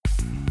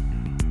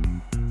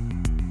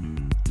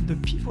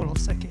the people of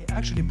sake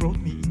actually brought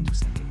me into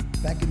sake.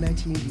 Back in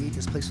 1988,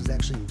 this place was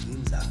actually in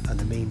Ginza on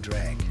the main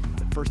drag.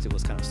 At first it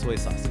was kind of soy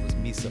sauce, it was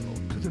miso.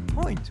 To the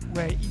point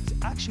where it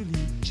actually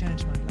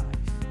changed my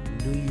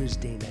life. New Year's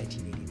Day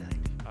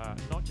 1989.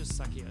 Not just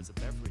sake as a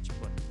beverage,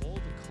 but all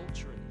the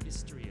culture and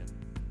history.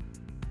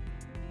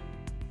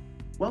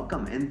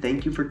 Welcome and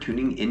thank you for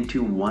tuning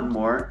into one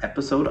more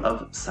episode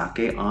of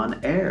Sake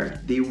on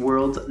Air, the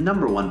world's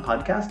 #1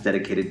 podcast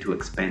dedicated to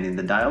expanding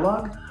the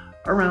dialogue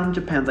around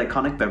Japan's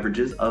iconic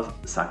beverages of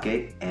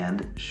sake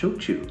and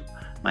shochu.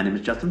 My name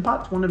is Justin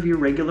Potts, one of your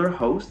regular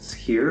hosts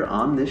here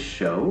on this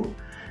show,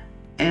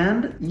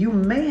 and you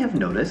may have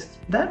noticed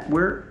that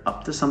we're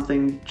up to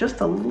something just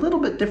a little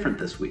bit different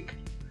this week.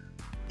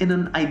 In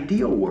an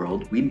ideal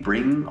world, we'd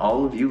bring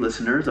all of you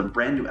listeners a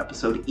brand new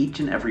episode each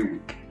and every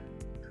week.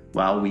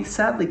 While we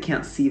sadly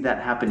can't see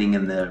that happening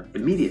in the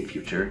immediate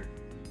future,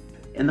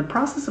 in the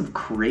process of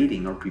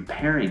creating or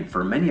preparing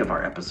for many of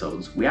our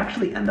episodes, we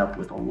actually end up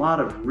with a lot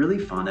of really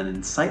fun and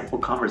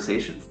insightful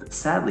conversations that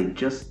sadly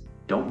just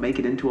don't make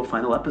it into a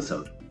final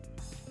episode.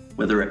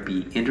 Whether it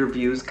be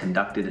interviews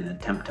conducted in an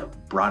attempt to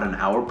broaden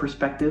our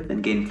perspective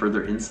and gain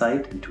further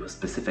insight into a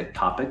specific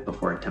topic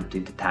before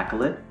attempting to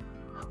tackle it,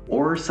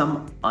 or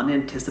some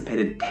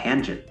unanticipated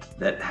tangent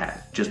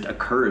that just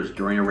occurs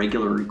during a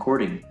regular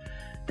recording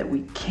that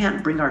we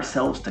can't bring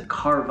ourselves to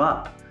carve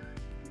up,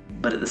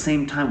 but at the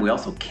same time we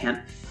also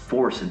can't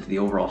force into the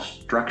overall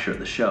structure of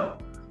the show.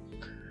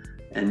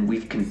 And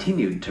we've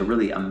continued to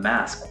really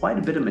amass quite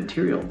a bit of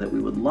material that we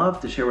would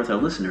love to share with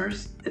our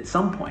listeners at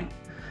some point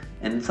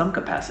and in some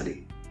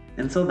capacity.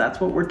 And so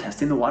that's what we're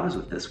testing the waters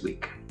with this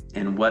week,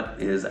 in what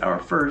is our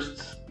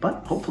first,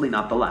 but hopefully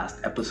not the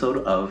last,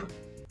 episode of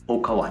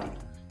Okawari.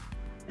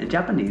 In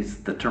Japanese,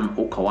 the term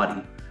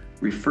okawari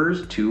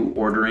refers to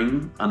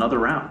ordering another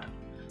round.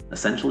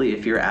 Essentially,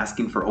 if you're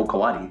asking for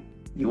okawari,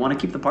 you want to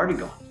keep the party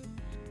going.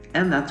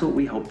 And that's what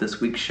we hope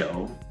this week's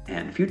show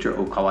and future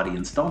okawari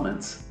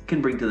installments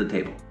can bring to the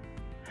table.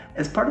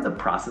 As part of the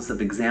process of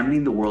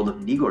examining the world of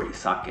Nigori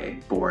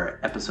sake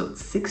for episode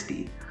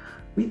 60,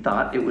 we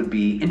thought it would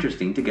be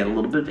interesting to get a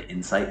little bit of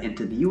insight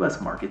into the US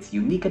market's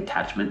unique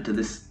attachment to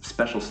this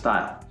special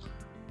style.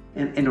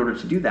 And in order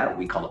to do that,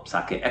 we called up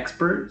sake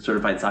expert,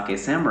 certified sake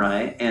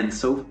samurai, and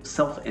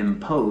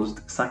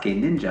self-imposed sake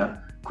ninja,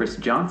 Chris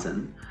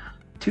Johnson,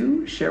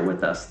 to share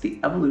with us the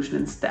evolution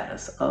and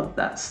status of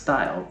that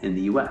style in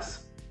the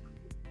US.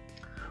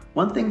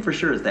 One thing for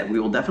sure is that we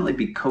will definitely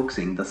be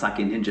coaxing the sake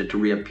ninja to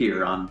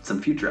reappear on some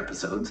future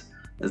episodes,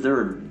 as there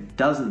are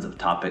dozens of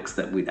topics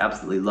that we'd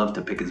absolutely love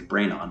to pick his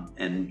brain on,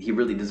 and he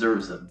really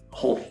deserves a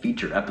whole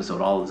feature episode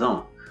all his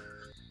own.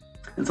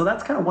 And so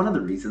that's kind of one of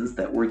the reasons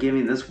that we're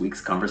giving this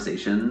week's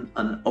conversation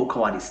an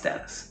okawari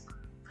status.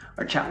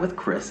 Our chat with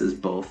Chris is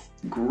both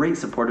great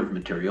supportive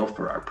material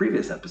for our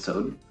previous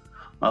episode,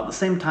 while at the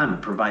same time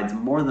it provides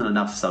more than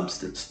enough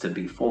substance to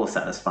be full of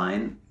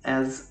satisfying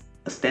as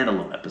a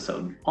standalone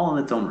episode, all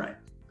in its own right.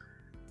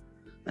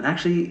 And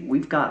actually,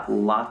 we've got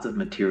lots of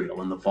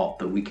material in the vault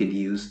that we could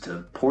use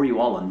to pour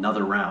you all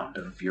another round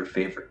of your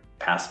favorite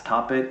past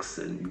topics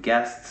and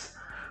guests,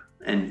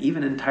 and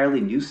even entirely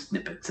new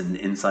snippets and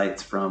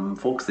insights from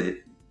folks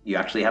that you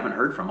actually haven't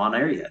heard from on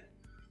air yet.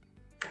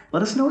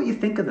 Let us know what you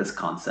think of this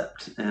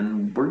concept,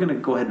 and we're going to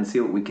go ahead and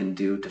see what we can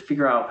do to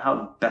figure out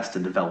how best to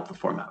develop the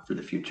format for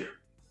the future.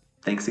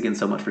 Thanks again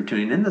so much for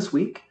tuning in this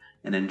week,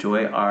 and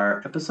enjoy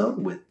our episode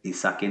with the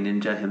sake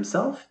ninja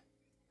himself,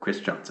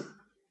 Chris Johnson.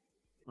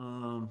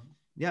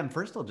 And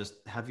first I'll just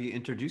have you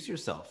introduce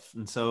yourself.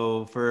 And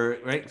so so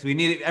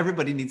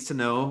everybody needs to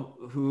know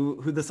who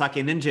the sake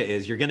ninja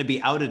is. You're going to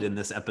be outed in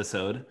this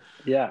episode.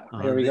 Yeah,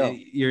 here we go.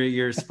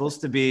 You're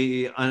supposed to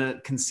be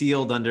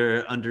concealed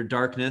under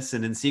darkness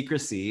and in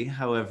secrecy.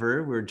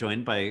 However, we're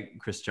joined by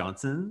Chris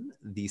Johnson,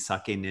 the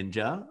sake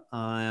ninja.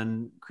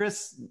 And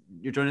Chris,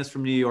 you're joining us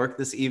from New York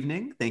this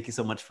evening. Thank you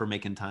so much for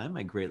making time.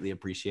 I greatly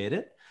appreciate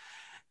it.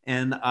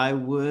 And I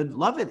would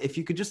love it if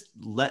you could just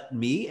let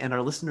me and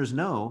our listeners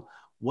know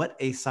what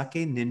a sake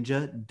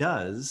ninja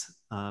does,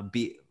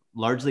 be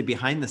largely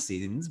behind the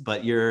scenes,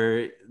 but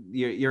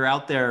you're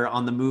out there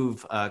on the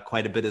move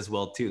quite a bit as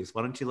well too. So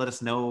why don't you let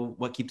us know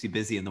what keeps you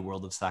busy in the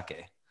world of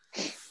sake?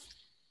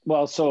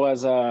 Well, so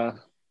as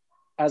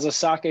a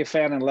sake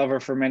fan and lover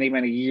for many,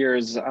 many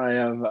years,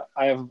 I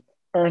have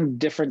earned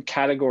different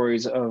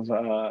categories of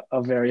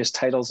various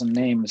titles and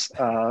names.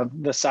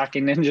 The sake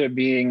ninja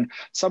being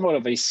somewhat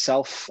of a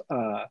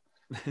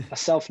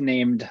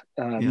self-named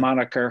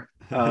moniker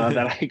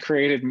that I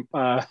created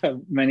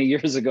many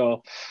years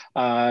ago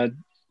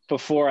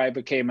before I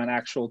became an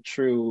actual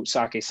true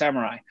sake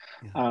samurai.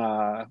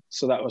 Yeah.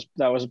 So that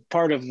was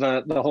part of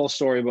the whole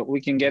story, but we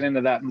can get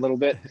into that in a little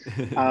bit.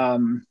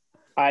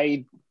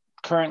 I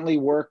currently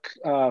work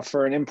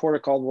for an importer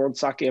called World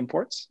Sake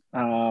Imports,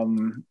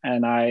 and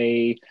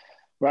I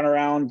run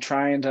around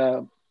trying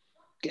to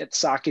get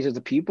sake to the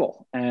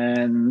people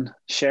and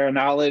share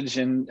knowledge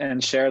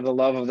and share the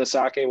love of the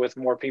sake with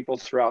more people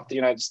throughout the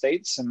United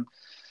States, and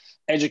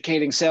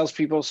educating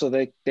salespeople so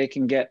they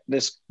can get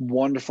this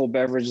wonderful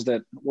beverage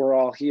that we're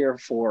all here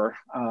for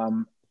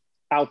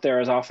out there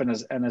as often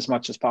as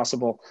much as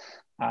possible.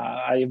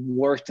 I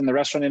worked in the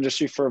restaurant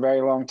industry for a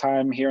very long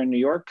time here in New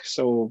York.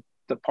 So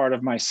the part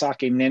of my sake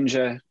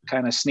ninja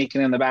kind of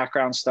sneaking in the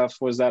background stuff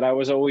was that I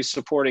was always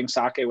supporting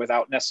sake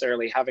without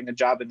necessarily having a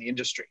job in the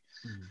industry.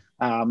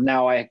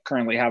 Now I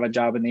currently have a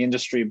job in the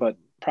industry, but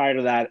prior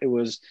to that,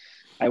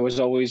 I was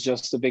always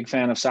just a big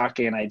fan of sake,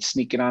 and I'd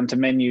sneak it onto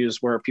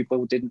menus where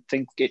people didn't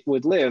think it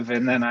would live.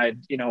 And then I'd,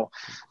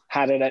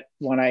 had it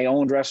when I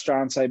owned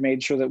restaurants, I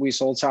made sure that we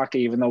sold sake,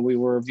 even though we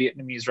were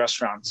Vietnamese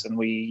restaurants, and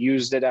we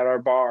used it at our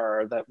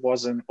bar that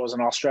was an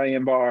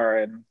Australian bar.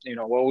 And,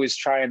 we're always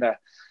trying to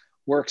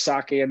work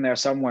sake in there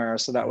somewhere.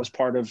 So that was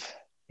part of,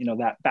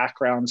 that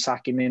background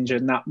sake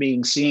ninja not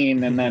being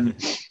seen. And then,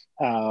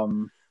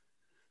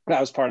 that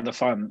was part of the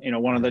fun.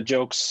 One of the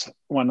jokes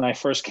when I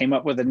first came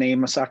up with the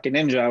name of Sake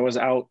Ninja, I was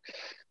out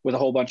with a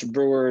whole bunch of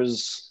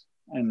brewers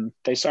and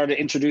they started to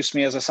introduce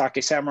me as a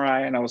sake samurai.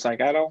 And I was like,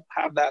 I don't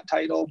have that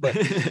title, but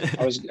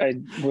I was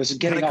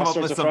getting all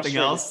sorts of something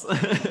else.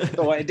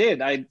 So I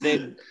did.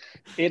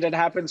 It had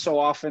happened so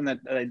often that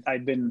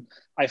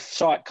I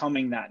saw it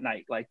coming that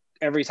night. Like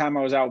every time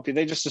I was out,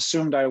 they just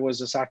assumed I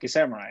was a sake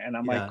samurai. And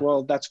I'm like,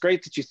 well, that's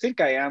great that you think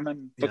I am.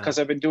 And because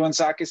I've been doing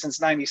sake since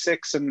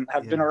 96 and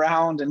have been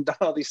around and done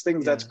all these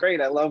things, that's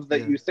great. I love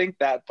that you think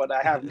that, but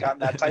I haven't gotten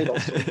that title,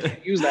 so you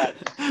can't use that.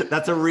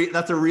 That's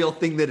a real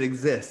thing that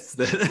exists.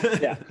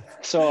 Yeah.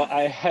 So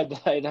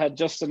I'd had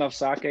just enough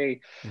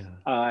sake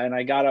and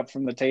I got up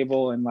from the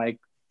table and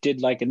did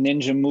a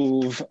ninja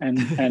move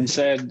and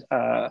said,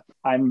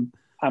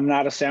 I'm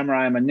not a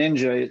samurai, I'm a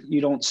ninja. You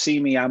don't see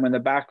me, I'm in the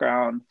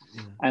background.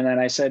 And then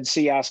I said,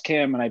 see, ask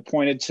him. And I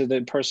pointed to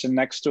the person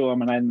next to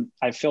him and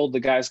I filled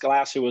the guy's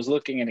glass who was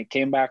looking and he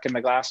came back and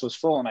the glass was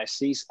full. And I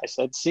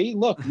said, see,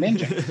 look,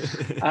 ninja.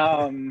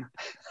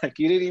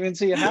 You didn't even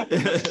see it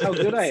happen. That's how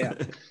good I am.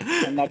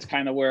 And that's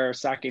kind of where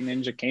Sake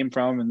Ninja came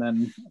from. And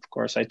then of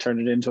course I turned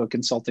it into a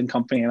consulting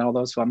company and all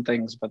those fun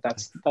things, but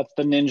that's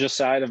the ninja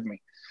side of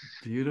me.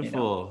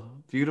 Beautiful.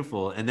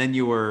 Beautiful. And then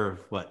you were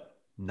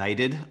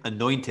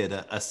anointed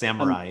a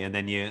samurai, and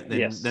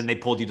then they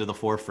pulled you to the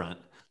forefront.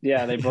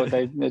 Yeah,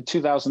 in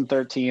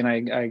 2013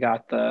 I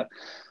got the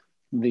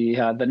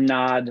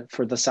nod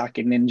for the Sake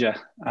Ninja.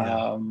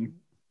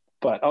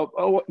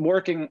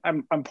 Working,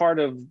 I'm part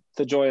of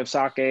the Joy of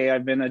Sake.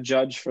 I've been a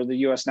judge for the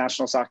U.S.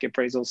 National Sake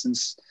Appraisal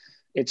since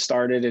it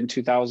started in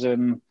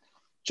 2000.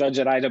 Judge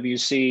at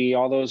IWC,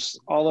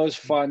 all those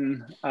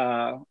fun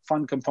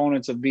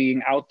components of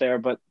being out there.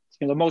 But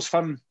the most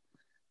fun,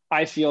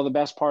 I feel the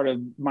best part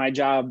of my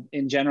job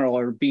in general,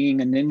 or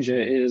being a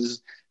ninja,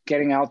 is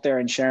getting out there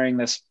and sharing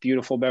this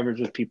beautiful beverage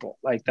with people.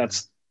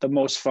 That's the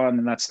most fun,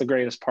 and that's the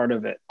greatest part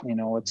of it.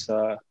 It's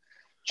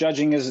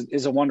judging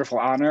is a wonderful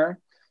honor.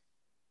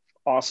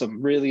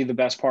 Awesome. Really, the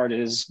best part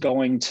is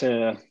going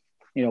to,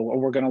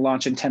 we're going to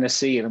launch in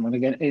Tennessee, and I'm going to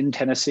get in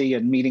Tennessee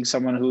and meeting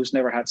someone who's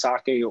never had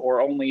sake or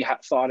only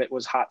thought it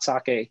was hot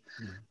sake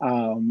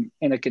in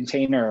a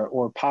container,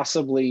 or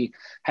possibly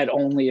had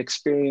only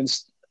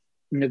experienced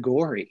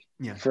nigori,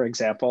 for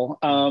example,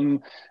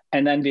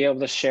 and then be able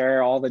to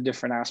share all the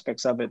different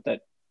aspects of it,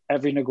 that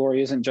every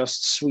nigori isn't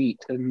just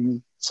sweet,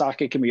 and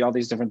sake can be all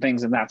these different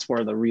things, and that's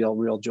where the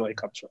real joy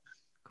comes from.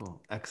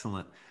 Cool.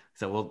 Excellent.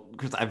 So, well,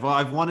 Chris,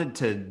 I've wanted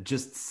to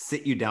just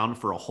sit you down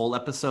for a whole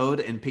episode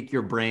and pick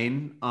your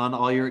brain on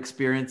all your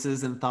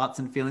experiences and thoughts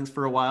and feelings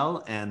for a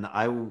while, and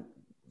I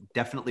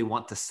definitely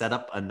want to set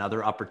up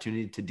another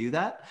opportunity to do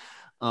that.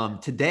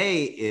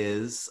 Today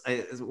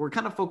we're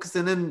kind of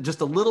focusing in just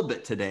a little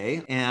bit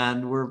today,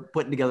 and we're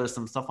putting together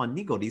some stuff on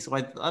nigori. So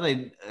I thought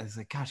I was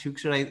like, gosh, who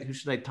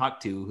should I talk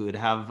to who would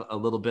have a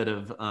little bit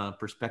of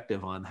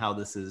perspective on how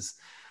this is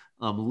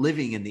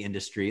living in the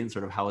industry and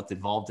sort of how it's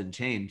evolved and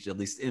changed, at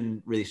least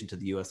in relation to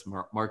the U.S.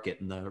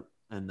 market and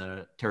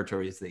the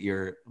territories that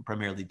you're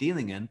primarily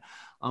dealing in.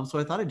 So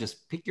I thought I'd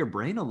just pick your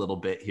brain a little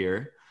bit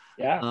here.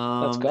 Yeah,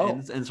 let's go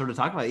and sort of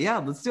talk about it. Yeah,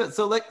 let's do it.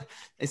 So, like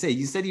I say,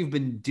 you said you've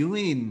been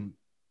doing.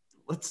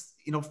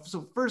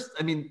 So first,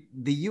 I mean,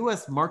 the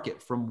U.S.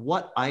 market, from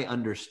what I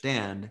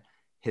understand,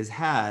 has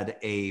had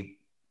a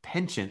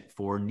penchant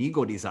for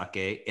nigori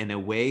sake in a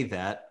way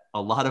that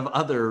a lot of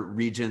other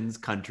regions,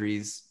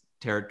 countries,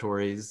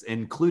 territories,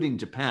 including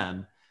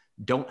Japan,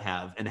 don't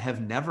have and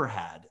have never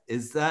had.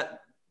 Is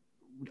that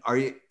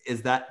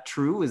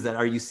true?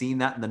 Are you seeing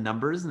that in the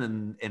numbers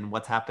and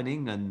what's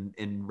happening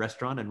in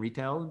restaurant and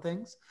retail and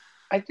things?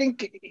 I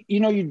think,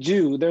 you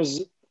do.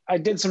 I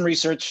did some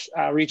research,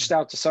 reached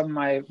out to some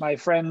of my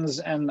friends,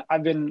 and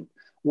I've been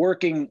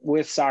working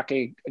with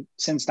sake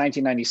since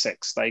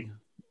 1996,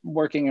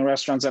 working in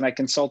restaurants, and I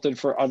consulted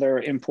for other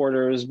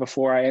importers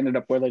before I ended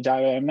up where the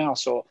job I am now.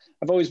 So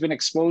I've always been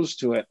exposed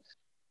to it.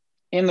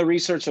 In the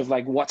research of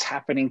what's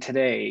happening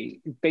today,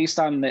 based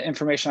on the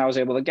information I was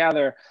able to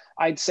gather,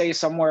 I'd say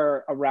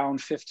somewhere around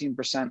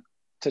 15%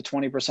 to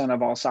 20%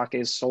 of all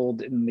sakes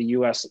sold in the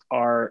US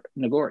are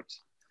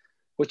nigoris,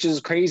 which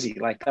is crazy.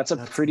 Like that's a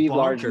That's pretty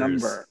large bonkers.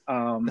 number.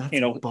 That's You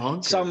know,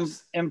 bonkers. some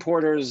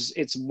importers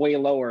it's way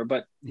lower,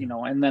 but you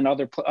know, and then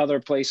other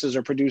places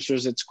or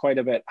producers it's quite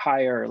a bit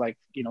higher. Like,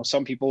 you know,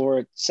 some people were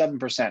at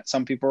 7%,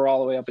 some people are all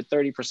the way up at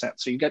 30%.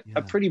 So you get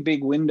a pretty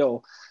big window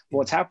of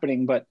what's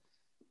happening, but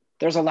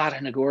there's a lot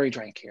of Nagori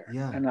drank here.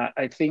 Yeah. And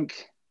I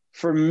think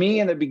for me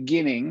in the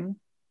beginning,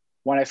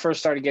 when I first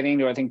started getting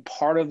into it, I think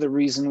part of the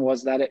reason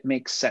was that it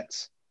makes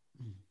sense.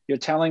 You're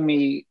telling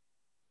me,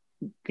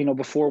 you know,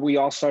 before we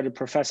all started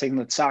professing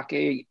that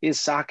sake is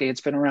sake,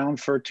 it's been around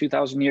for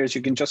 2,000 years.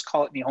 You can just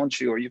call it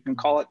Nihonshu, or you can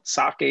call it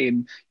sake and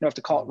you don't have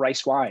to call it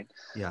rice wine.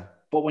 Yeah.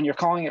 But when you're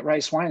calling it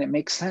rice wine, it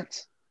makes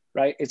sense,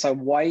 right? It's a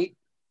white,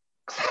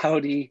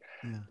 cloudy,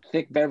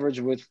 thick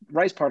beverage with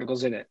rice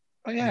particles in it.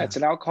 Oh yeah, it's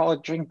an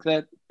alcoholic drink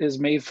that is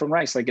made from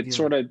rice. Like it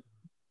sort of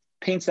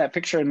paints that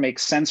picture and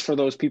makes sense for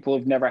those people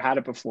who've never had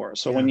it before.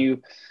 So when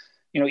you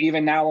know,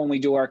 even now when we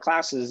do our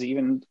classes,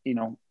 even, you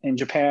know, in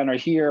Japan or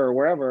here or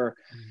wherever,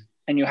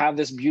 and you have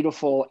this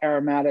beautiful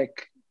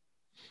aromatic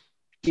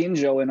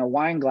ginjo in a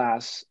wine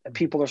glass,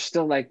 people are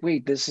still like,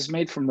 wait, this is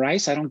made from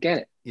rice? I don't get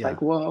it.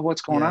 Like,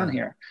 what's going on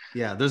here?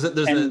 Yeah,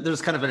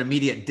 there's kind of an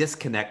immediate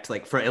disconnect.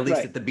 Like for at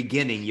least at the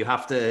beginning, you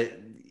have to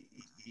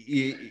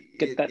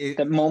get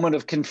that moment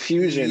of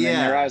confusion in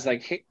their eyes,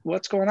 like, hey,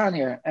 what's going on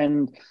here?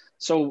 And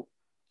so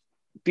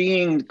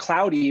being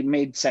cloudy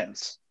made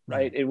sense,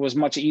 right? It was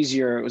much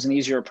easier. It was an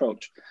easier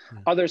approach.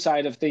 Other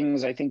side of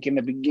things, I think in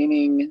the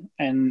beginning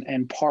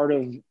and part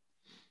of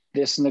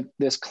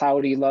this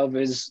cloudy love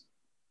is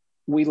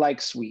we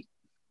like sweet.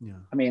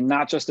 I mean,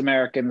 not just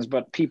Americans,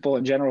 but people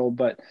in general,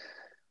 but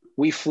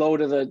we flow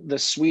to the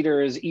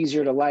sweeter is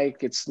easier to like.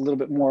 It's a little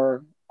bit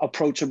more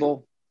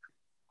approachable,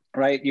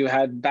 right? You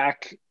had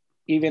back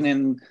even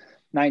in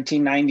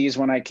 1990s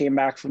when I came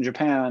back from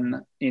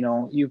Japan, you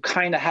know, you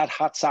kind of had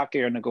hot sake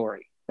or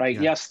Nagori,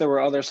 right? Yes, there were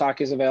other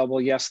sakes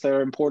available. Yes, there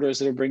are importers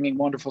that are bringing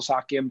wonderful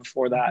sake in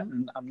before that.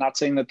 And I'm not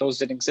saying that those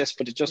didn't exist,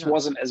 but it just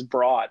wasn't as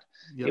broad.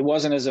 It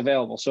wasn't as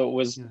available. So it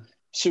was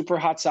super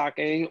hot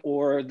sake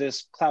or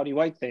this cloudy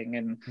white thing.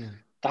 And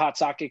the hot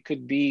sake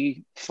could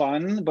be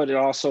fun, but it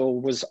also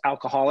was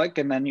alcoholic.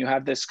 And then you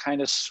have this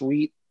kind of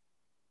sweet,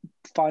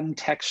 fun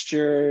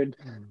textured,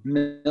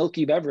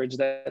 milky beverage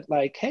that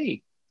like,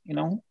 hey, you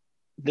know,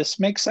 this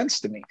makes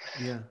sense to me.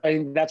 I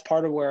think that's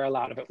part of where a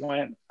lot of it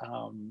went.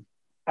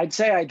 I'd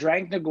say I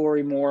drank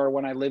Nagori more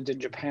when I lived in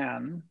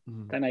Japan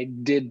than I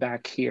did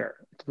back here.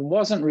 It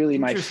wasn't really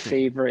my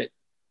favorite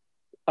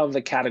of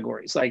the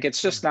categories. Like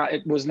it's just not,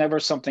 it was never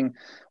something,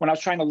 when I was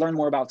trying to learn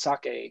more about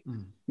sake,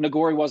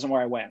 Nagori wasn't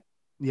where I went.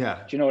 Do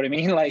you know what I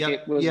mean? Like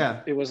it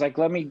was like,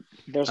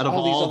 there's out of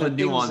all these all other the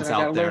nuance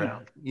out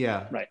there.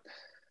 Right.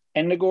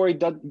 And Nagori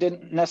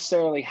didn't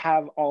necessarily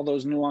have all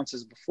those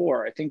nuances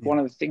before. I think one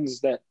of the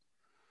things that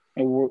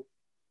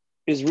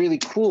is really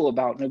cool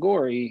about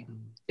Nagori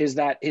is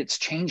that it's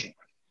changing,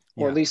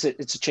 or at least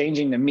it's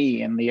changing to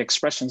me and the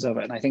expressions of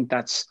it. And I think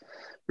that's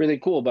really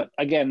cool. But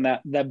again,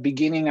 that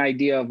beginning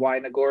idea of why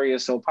Nagori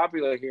is so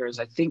popular here is,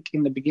 I think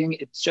in the beginning,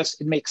 it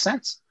makes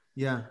sense.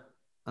 Yeah,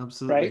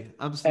 absolutely. Right.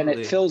 Absolutely.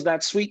 And it fills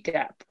that sweet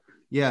gap.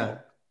 Yeah.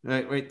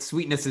 Right.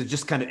 Sweetness is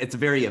just kind of, it's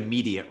very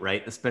immediate,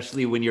 right?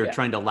 Especially when you're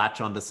trying to latch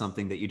onto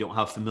something that you don't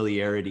have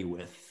familiarity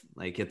with.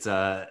 Like it's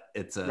the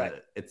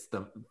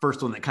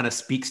first one that kind of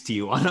speaks to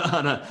you on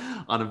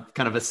a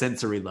kind of a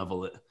sensory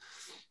level.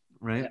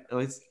 Right.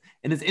 Yeah.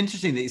 And it's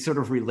interesting that you sort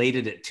of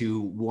related it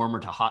to warmer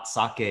to hot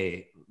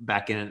sake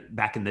back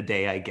in the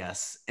day, I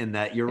guess. And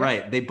that you're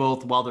right. They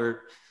both, while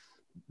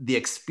the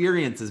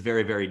experience is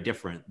very, very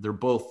different, they're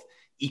both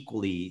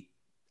equally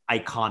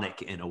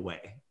iconic in a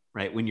way.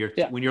 Right. When you're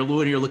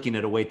looking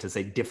at a way to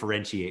say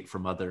differentiate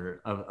from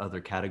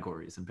other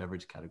categories and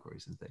beverage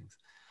categories and things.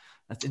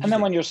 That's interesting. And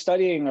then when you're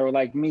studying, or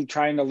like me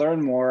trying to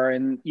learn more,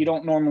 and you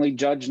don't normally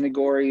judge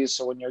Nagori.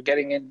 So when you're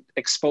getting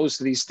exposed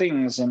to these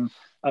things and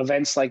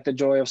events like the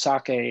Joy of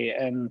Sake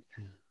and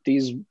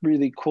these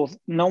really cool,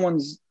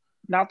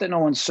 not that no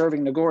one's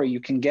serving Nagori,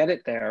 you can get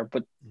it there,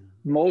 but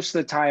most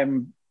of the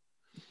time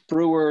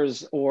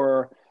brewers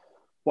or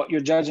what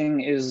you're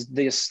judging is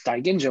this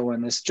Daiginjo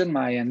and this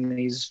Junmai and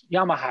these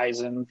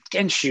Yamahais and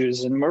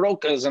Genshus and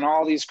Marokas and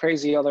all these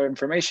crazy other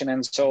information.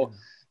 And so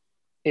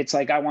it's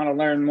like, I want to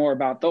learn more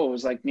about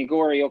those. Like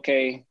Nagori,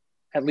 okay,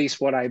 at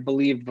least what I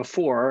believed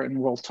before, and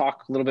we'll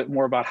talk a little bit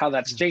more about how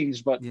that's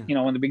changed. But, you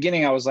know, in the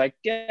beginning, I was like,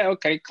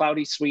 okay,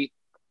 cloudy, sweet,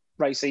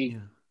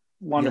 ricey,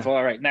 wonderful.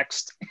 All right,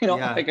 next. You know,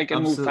 like I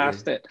can move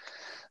past it.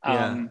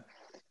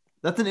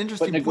 That's an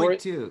interesting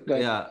point too.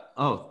 Yeah.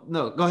 Oh,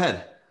 no, go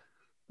ahead.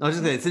 I was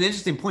just saying, it's an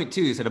interesting point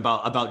too, you said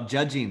about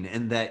judging,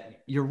 and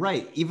that you're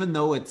right. Even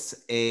though it's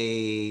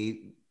a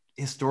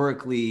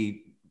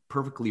historically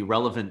perfectly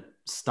relevant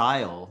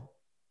style,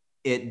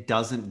 it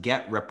doesn't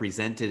get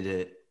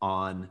represented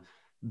on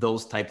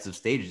those types of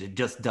stages. It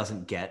just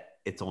doesn't get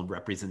its own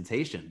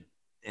representation.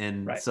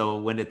 And so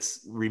when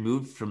it's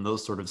removed from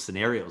those sort of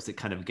scenarios, it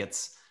kind of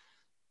gets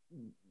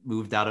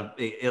moved out of,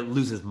 it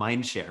loses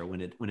mind share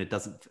when it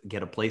doesn't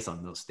get a place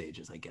on those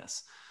stages, I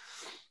guess.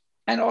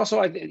 And also,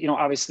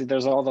 obviously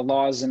there's all the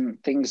laws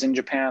and things in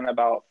Japan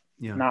about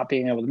not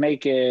being able to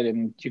make it,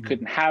 and you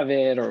couldn't have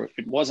it, or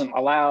it wasn't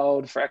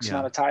allowed for X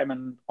amount of time,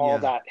 and all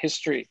that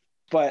history.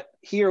 But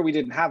here we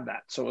didn't have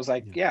that. So it was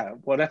like,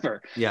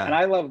 whatever. Yeah. And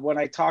I love when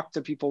I talk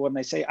to people, when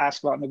they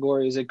ask about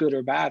Nagori, is it good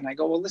or bad? And I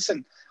go, well,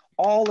 listen,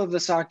 all of the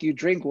sake you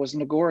drink was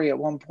Nagori at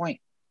one point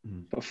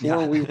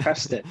before we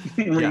pressed it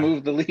and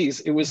removed the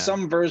lees. It was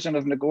some version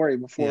of Nagori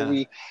before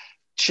we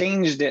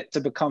changed it to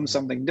become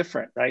something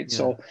different, right? Yeah.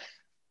 So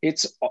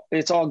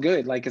it's all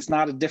good. Like, it's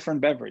not a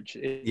different beverage.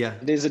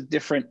 It is a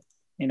different,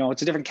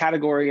 it's a different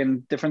category,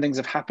 and different things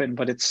have happened,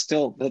 but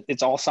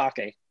it's all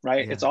sake,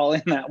 right? Yeah. It's all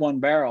in that one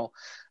barrel.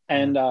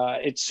 And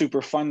it's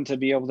super fun to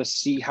be able to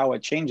see how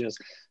it changes.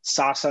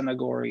 Sasa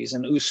Nagoris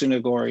and Usu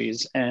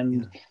Nagoris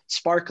and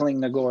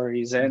sparkling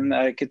Nagoris. And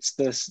like, it's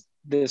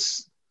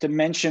this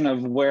dimension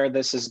of where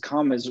this has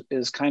come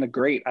is kind of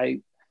great.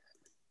 I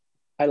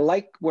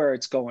like where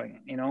it's going.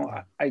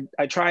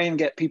 I try and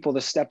get people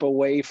to step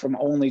away from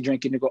only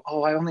drinking to go,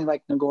 oh, I only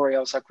like Nagori. I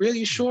was like,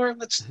 really? Sure.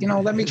 Let's,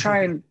 let me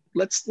try and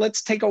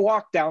let's take a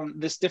walk down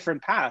this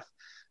different path.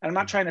 And I'm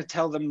not trying to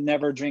tell them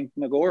never drink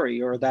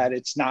Nagori or that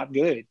it's not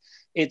good.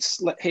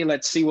 It's, hey,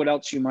 let's see what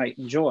else you might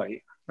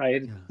enjoy,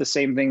 right? Yeah. The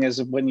same thing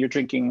as when you're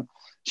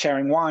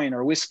sharing wine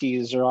or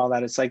whiskeys or all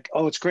that. It's like,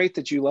 oh, it's great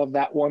that you love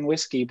that one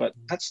whiskey, but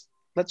let's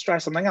try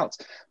something else.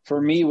 For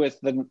me, with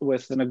the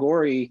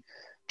Nagori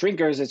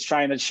drinkers, it's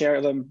trying to share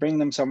them, bring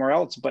them somewhere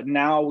else. But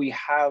now we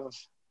have,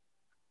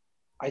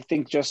 I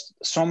think, just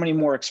so many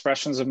more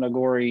expressions of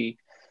Nagori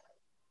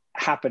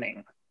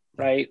happening,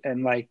 right?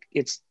 And like,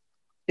 it's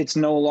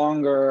no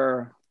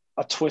longer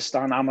a twist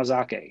on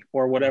amazake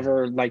or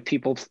whatever, like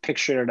people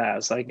picture it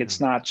as. Like, it's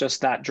not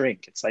just that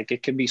drink. It's like,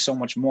 it can be so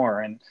much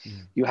more. And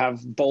you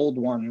have bold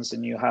ones,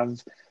 and you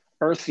have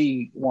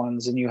earthy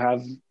ones, and you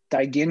have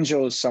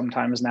daiginjos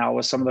sometimes now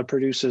with some of the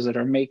producers that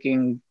are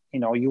making,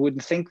 you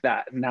wouldn't think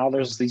that. And now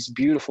there's these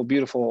beautiful,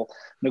 beautiful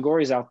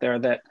Nagoris out there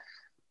that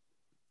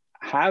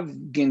have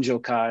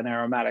ginjoka and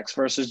aromatics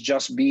versus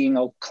just being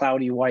a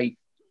cloudy white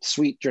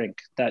sweet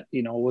drink that,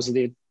 was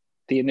the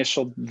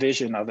initial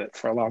vision of it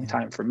for a long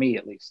time, for me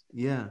at least.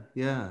 Yeah,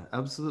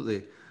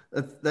 absolutely.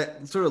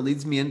 That sort of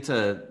leads me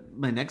into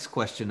my next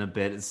question a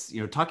bit. Is,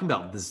 talking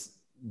about this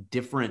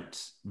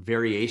different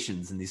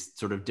variations and these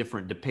sort of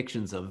different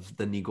depictions of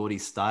the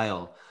Nigori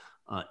style.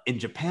 In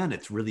Japan,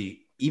 it's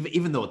really,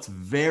 even though it's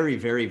very,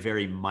 very,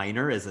 very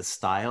minor as a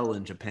style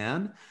in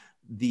Japan,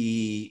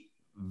 the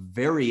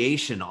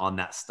variation on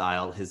that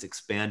style has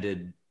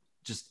expanded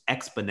just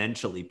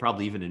exponentially,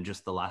 probably even in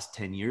just the last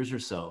 10 years or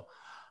so.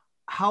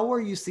 How are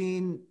you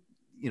seeing,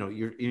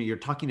 you're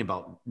talking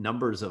about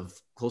numbers of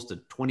close to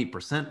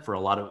 20% for a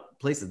lot of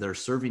places that are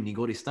serving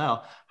Nigori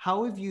style.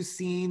 How have you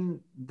seen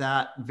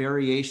that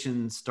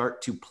variation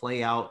start to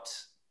play out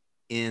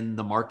in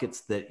the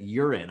markets that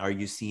you're in? Are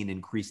you seeing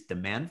increased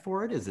demand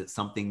for it? Is it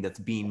something that's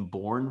being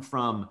born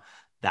from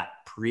that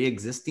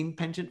pre-existing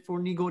penchant for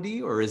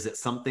Nigori? Or is it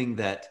something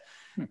that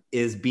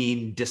is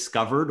being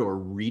discovered or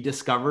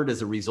rediscovered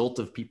as a result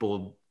of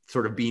people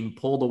sort of being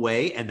pulled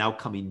away and now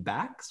coming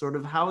back? Sort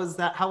of, how is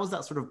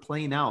that sort of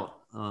playing out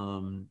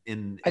in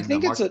the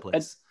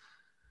marketplace?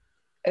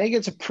 I think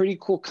it's a pretty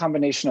cool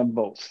combination of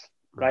both,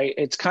 right?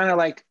 It's kind of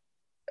like,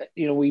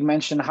 we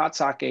mentioned hot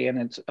sake,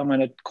 and I'm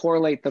going to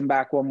correlate them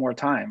back one more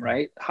time,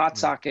 right? Hot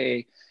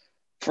sake,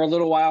 for a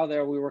little while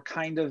there, we were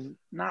kind of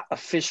not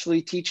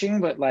officially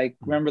teaching, but like,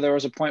 remember there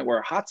was a point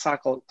where hot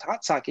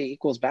sake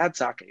equals bad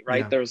sake,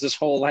 right? There was this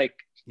whole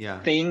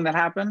thing that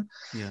happened.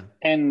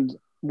 And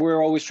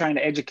we're always trying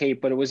to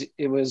educate, but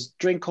it was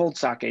drink cold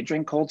sake,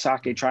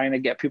 trying to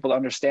get people to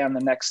understand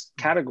the next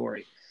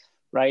category,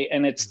 right?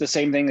 And it's the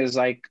same thing as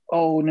like,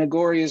 oh,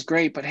 Nagori is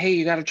great, but hey,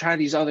 you got to try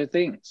these other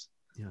things,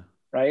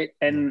 right?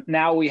 And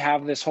now we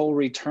have this whole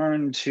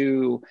return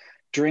to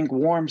drink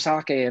warm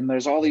sake, and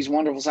there's all these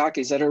wonderful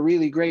sakes that are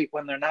really great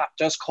when they're not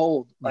just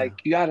cold. Like,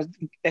 you got to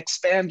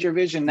expand your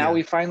vision. Now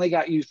we finally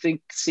got you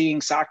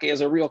seeing sake as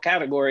a real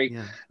category.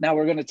 Now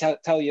we're going to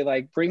tell you,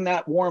 like, bring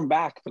that warm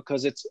back,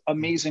 because it's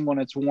amazing when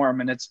it's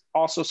warm, and it's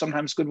also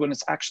sometimes good when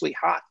it's actually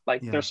hot.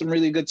 Like, there's some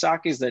really good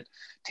sakes that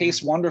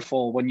taste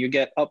wonderful when you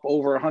get up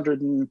over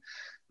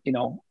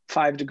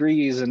 105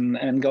 degrees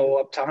and go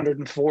up to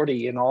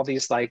 140, and all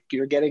these, like,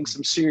 you're getting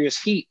some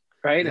serious heat,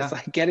 right? It's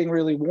like getting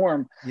really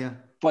warm.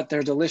 But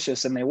they're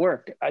delicious and they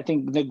work. I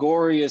think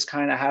Nagori is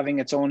kind of having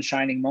its own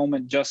shining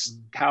moment, just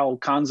how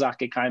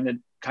Kanzake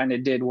kind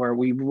of did, where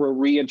we were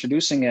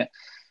reintroducing it.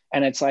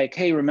 And it's like,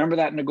 hey, remember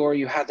that Nagori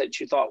you had that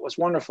you thought was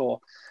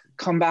wonderful?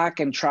 Come back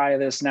and try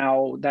this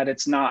now that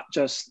it's not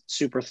just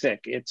super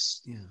thick.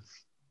 It's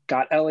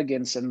got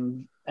elegance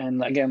and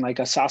again, like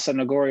a Sasa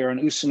Nagori or an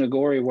Usu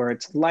Nagori, where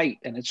it's light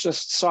and it's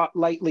just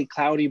lightly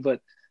cloudy,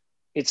 but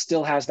it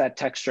still has that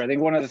texture. I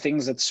think one of the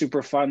things that's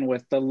super fun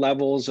with the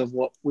levels of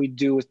what we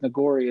do with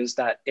Nagori is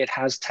that it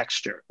has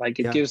texture. Like,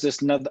 it gives this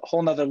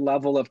whole nother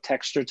level of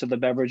texture to the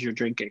beverage you're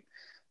drinking.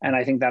 And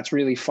I think that's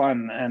really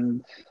fun.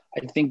 And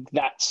I think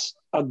that's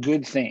a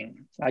good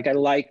thing. Like, I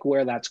like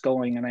where that's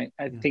going. And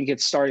I think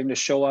it's starting to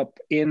show up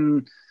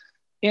in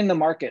in the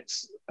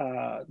markets,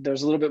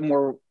 there's a little bit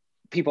more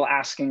people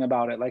asking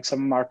about it. Like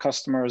some of our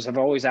customers have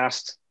always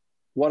asked,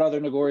 what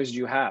other Negoris do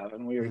you have?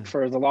 And we,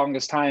 for the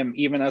longest time,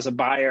 even as a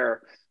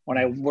buyer, when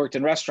I worked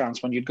in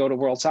restaurants, when you'd go to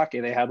World Sake,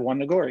 they had one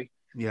Nigori.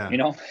 Yeah. You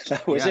know,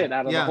 that was it.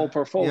 Out of the whole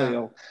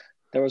portfolio,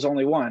 there was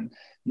only one.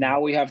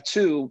 Now we have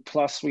two,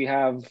 plus we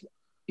have,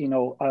 you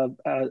know,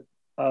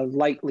 a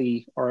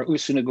lightly or a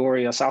Usu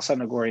Nigori, a Salsa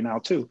Nigori now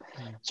too.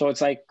 So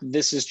it's like,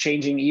 this is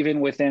changing even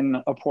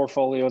within a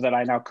portfolio that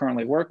I now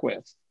currently work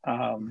with.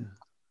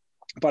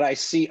 But I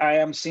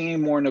am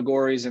seeing more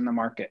Nigoris in the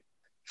market.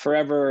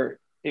 Forever,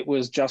 it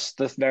was just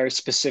the very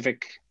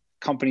specific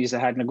companies that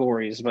had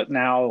Nigoris, but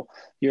now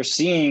you're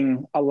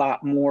seeing a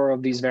lot more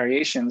of these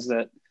variations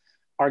that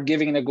are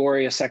giving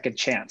Nigori a second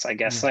chance, I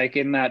guess. Like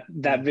in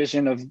that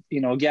vision of,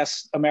 you know,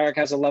 yes, America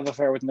has a love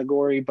affair with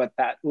Nigori, but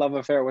that love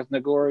affair with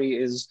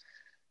Nigori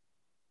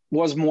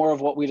was more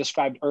of what we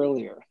described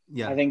earlier.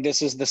 I think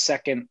this is the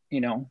second,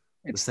 you know,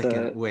 it's the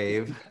second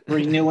wave.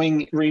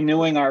 renewing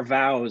our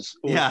vows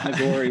with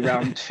Nigori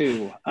round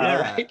 2.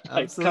 Right?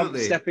 Like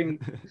absolutely.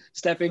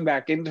 stepping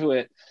back into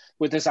it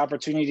with this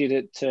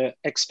opportunity to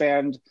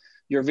expand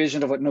your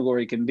vision of what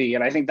Nigori can be.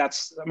 And I think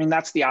that's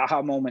the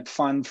aha moment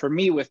fun for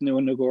me with new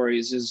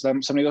Nigoris is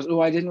somebody goes,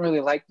 oh, I didn't really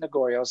like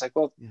Nigori. I was like,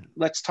 well,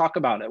 let's talk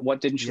about it. What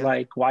didn't you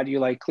like? Why do you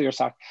like clear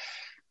sake?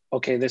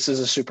 Okay, this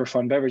is a super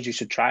fun beverage. You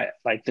should try it.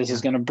 Like this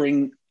is going to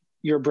bring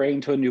your brain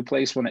to a new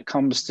place when it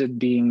comes to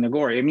being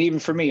Nigori. I mean, even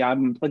for me,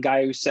 I'm a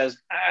guy who says,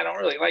 I don't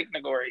really like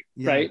Nigori,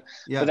 right?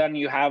 But then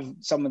you have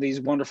some of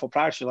these wonderful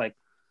products. You're like,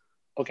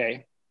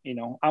 okay, you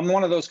know, I'm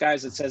one of those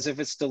guys that says, if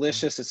it's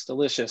delicious, it's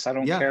delicious. I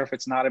don't care if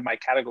it's not in my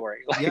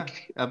category.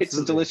 Like it's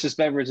a delicious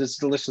beverage. It's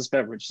a delicious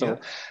beverage. So,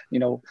 you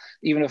know,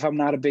 even if I'm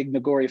not a big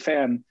Nigori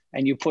fan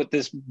and you put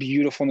this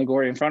beautiful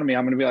Nigori in front of me,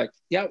 I'm going to be like,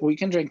 yeah, we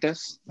can drink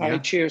this. All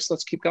right, cheers.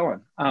 Let's keep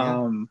going.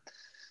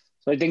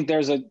 So I think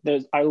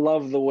I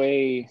love the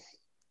way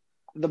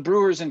the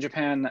brewers in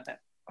Japan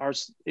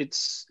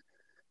it's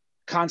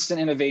constant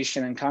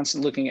innovation and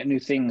constant looking at new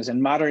things,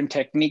 and modern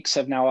techniques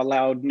have now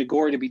allowed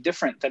Nigori to be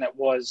different than it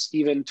was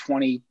even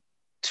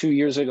 22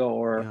 years ago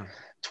or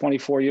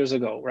 24 years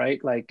ago,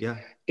 right? Like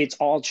it's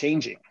all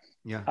changing.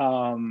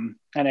 And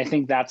I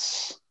think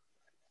that's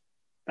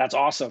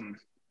awesome.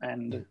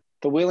 And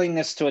the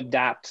willingness to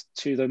adapt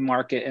to the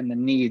market and the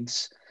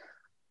needs,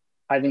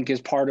 I think,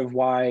 is part of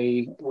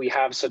why we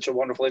have such a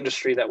wonderful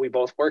industry that we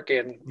both work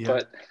in.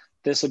 But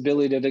this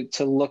ability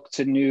to look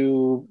to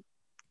new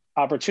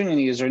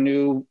opportunities or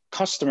new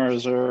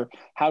customers, or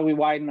how do we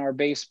widen our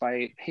base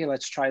by, hey,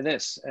 let's try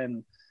this.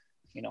 And,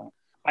 you know,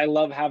 I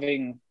love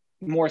having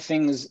more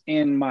things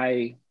in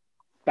my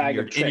bag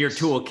of tricks. In your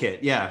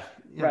toolkit.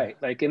 Right.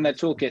 Like in that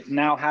toolkit,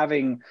 now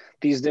having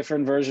these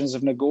different versions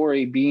of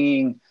Nigori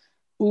being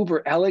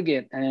uber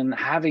elegant and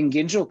having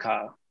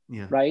Ginjoka,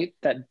 right?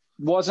 That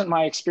wasn't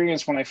my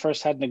experience when I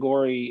first had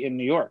Nigori in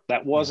New York.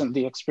 That wasn't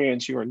the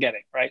experience you were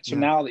getting, right? So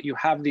now that you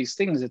have these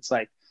things, it's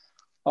like,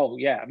 oh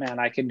yeah, man,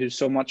 I can do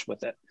so much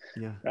with it.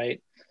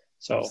 Right.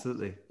 So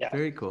absolutely.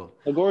 Very cool.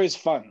 Nigori is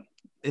fun.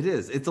 It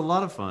is. It's a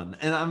lot of fun.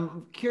 And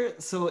I'm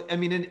curious. So, I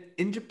mean,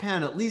 in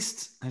Japan, at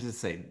least I should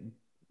say,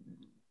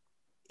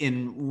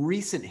 in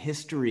recent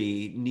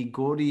history,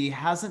 Nigori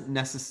hasn't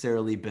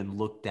necessarily been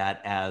looked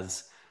at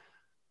as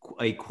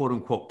a quote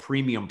unquote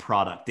premium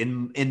product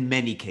in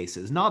many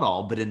cases, not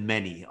all, but in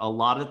many. A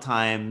lot of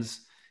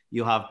times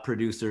you'll have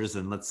producers,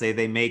 and let's say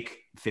they make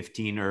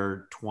 15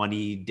 or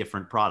 20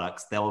 different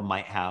products. They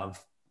might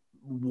have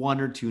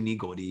 1 or 2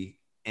 Nigori,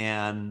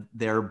 and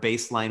their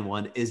baseline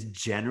one is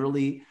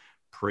generally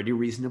pretty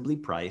reasonably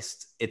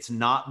priced. It's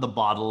not the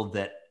bottle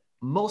that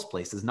most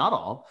places, not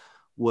all,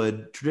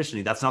 would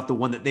traditionally, that's not the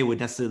one that they would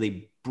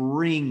necessarily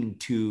bring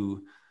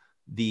to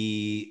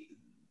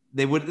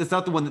it's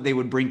not the one that they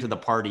would bring to the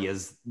party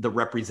as the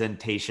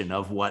representation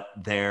of what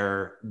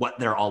they're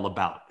all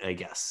about, I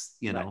guess.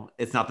 You know,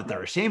 it's not that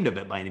they're ashamed of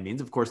it by any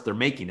means. Of course, they're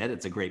making it.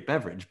 It's a great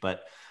beverage,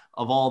 but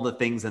of all the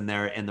things in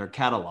their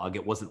catalog,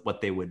 it wasn't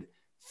what they would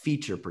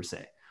feature per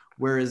se.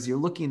 Whereas you're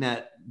looking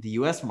at the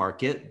US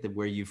market,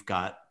 where you've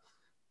got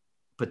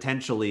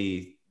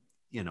potentially,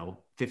 you know,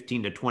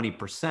 15 to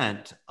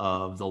 20%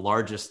 of the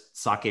largest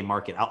sake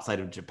market outside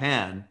of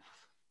Japan,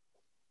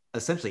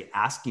 essentially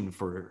asking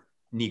for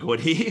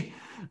Nigori,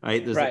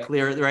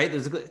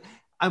 right?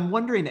 I'm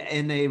wondering,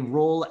 in a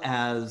role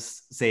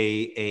as,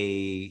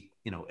 say,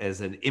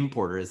 as an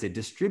importer, as a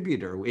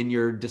distributor, in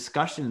your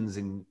discussions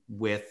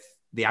with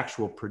the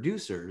actual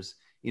producers,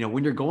 you know,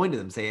 when you're going to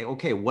them, say,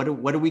 okay, what are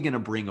we going to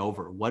bring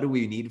over? What do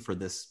we need for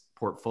this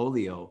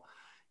portfolio?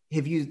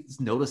 Have you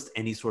noticed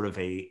any sort of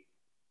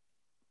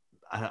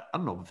I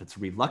don't know if it's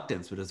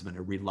reluctance, but has been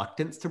a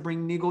reluctance to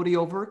bring Nigori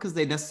over because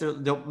they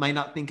necessarily might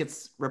not think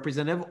it's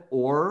representative,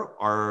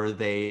 or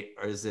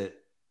is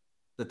it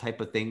the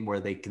type of thing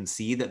where they can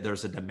see that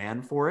there's a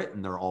demand for it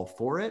and they're all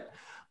for it?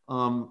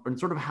 And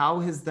sort of how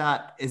has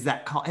that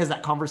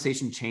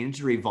conversation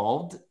changed or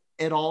evolved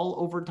at all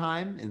over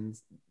time, and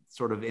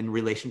sort of in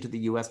relation to the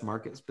US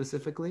market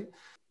specifically?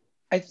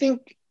 I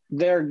think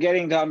they're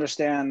getting to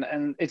understand,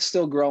 and it's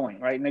still growing,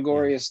 right?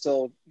 Nagori is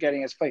still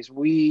getting its place.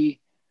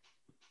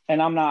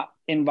 And I'm not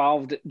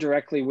involved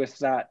directly with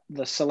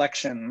the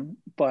selection,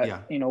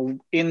 but you know,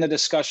 in the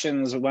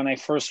discussions when I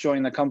first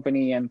joined the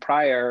company and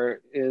prior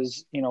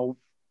is, you know,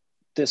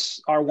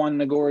 this R1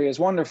 Nagori is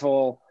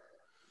wonderful,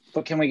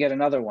 but can we get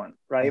another one,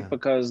 right?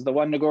 Because the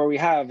one Nagori we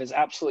have is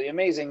absolutely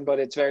amazing, but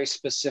it's very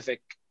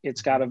specific.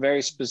 It's got a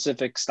very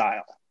specific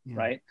style,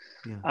 right?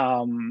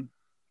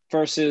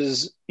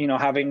 Versus, you know,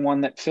 having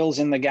one that fills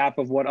in the gap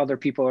of what other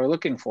people are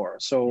looking for.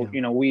 So,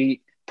 you know,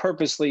 we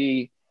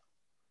purposely,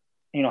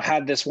 you know,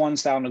 had this one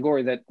style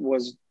Nagori that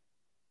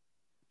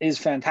is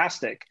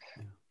fantastic,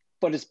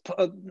 but it's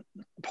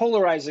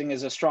polarizing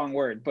is a strong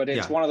word, but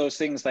it's one of those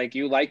things like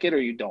you like it or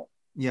you don't,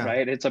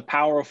 right? It's a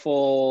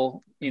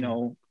powerful, you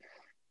know,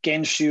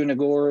 Genshu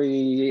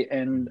Nagori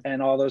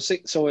and all those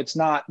things. So it's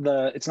not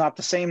the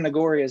same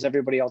Nagori as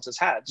everybody else has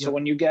had. So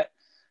when you get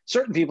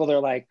certain people, they're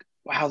like,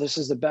 wow, this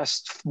is the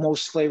best,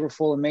 most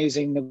flavorful,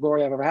 amazing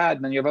Nagori I've ever had.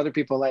 And then you have other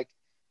people like,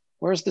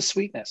 where's the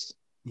sweetness?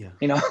 You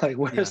know, like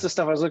where's the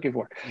stuff I was looking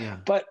for?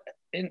 But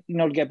you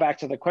know, to get back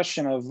to the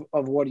question of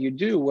what do you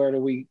do? Where do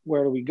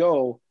we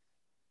go?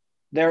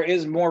 There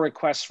is more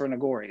requests for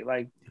Nagori.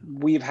 Like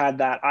we've had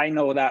that. I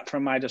know that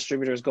from my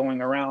distributors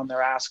going around,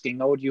 they're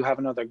asking, oh, do you have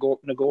another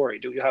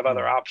Nagori? Do you have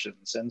other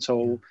options? And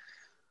so,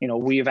 you know,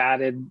 we've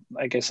added,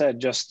 like I said,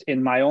 just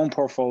in my own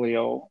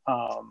portfolio,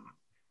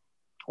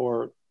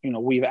 or, you know,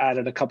 we've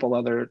added a couple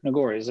other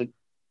Nagoris.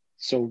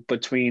 So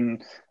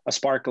between a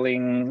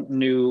sparkling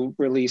new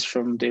release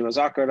from De La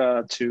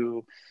Zaccara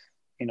to,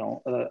 you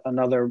know,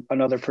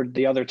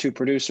 the other two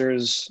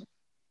producers,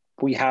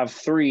 we have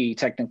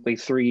technically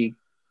three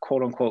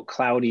quote unquote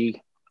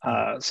cloudy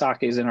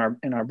sakes in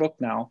our book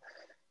now.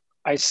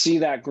 I see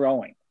that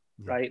growing,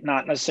 right?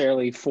 Not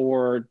necessarily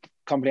for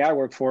company I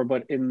work for,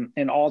 but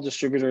in all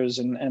distributors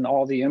and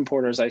all the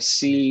importers, I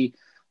see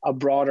a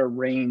broader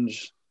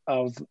range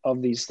of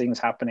these things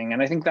happening.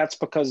 And I think that's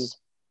because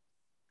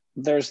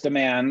there's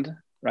demand,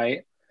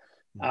 right?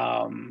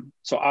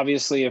 So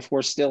obviously if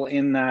we're still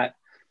in that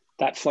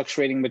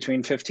fluctuating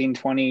between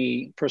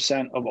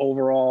 15-20% of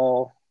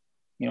overall,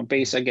 you know,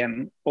 base,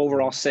 again,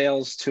 overall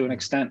sales to an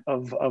extent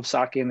of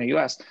sake in the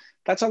US,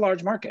 that's a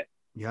large market.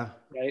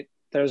 Right.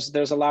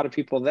 There's a lot of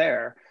people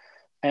there,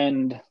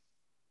 and,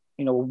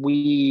 you know,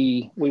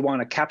 we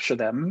want to capture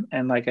them.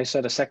 And like I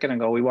said a second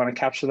ago, we want to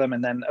capture them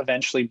and then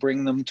eventually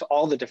bring them to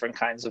all the different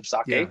kinds of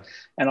sake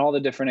and all the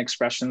different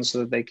expressions so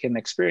that they can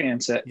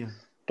experience it.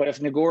 But if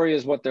Nagori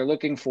is what they're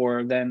looking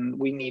for, then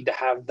we need to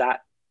have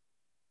that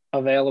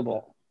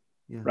available.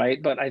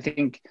 Right. But I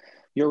think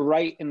you're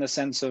right in the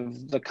sense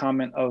of the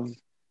comment of,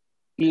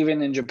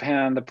 even in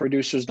Japan, the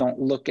producers don't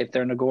look at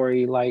their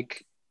Nagori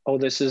like, oh,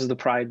 this is the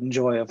pride and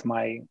joy of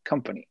my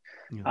company.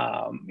 You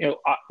know,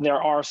 there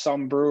are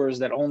some brewers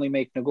that only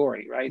make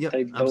Nagori, right?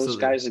 Those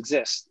guys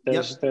exist.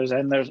 There's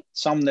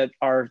some that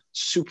are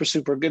super,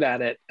 super good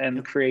at it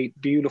and create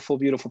beautiful,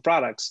 beautiful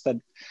products that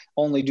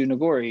only do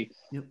Nagori.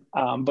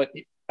 But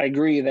I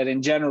agree that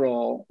in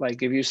general,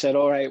 like if you said,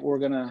 all right,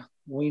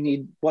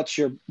 what's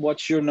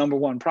your number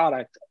one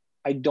product?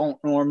 I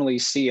don't normally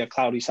see a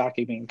cloudy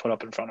sake being put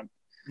up in front of me.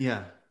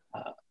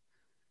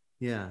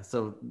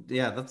 So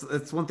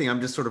that's one thing I'm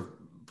just sort of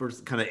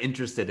kind of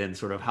interested in,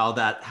 sort of how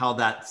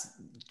that's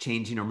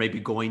changing or maybe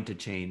going to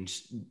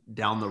change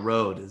down the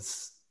road,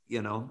 is,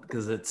 you know,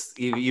 because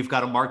you've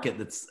got a market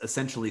that's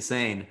essentially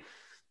saying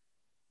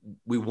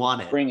we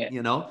want it, bring it,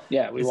 you know.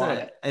 We want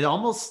it. It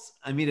almost,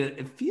 I mean,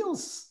 it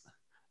feels,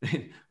 I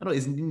don't know,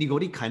 is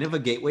Nagori kind of a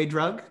gateway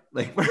drug?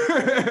 Like,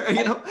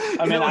 you know,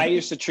 I mean, I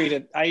used to treat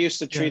it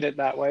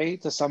that way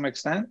to some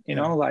extent, you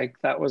know, like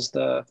that was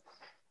the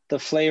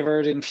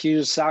flavored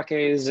infused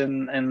sakes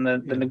and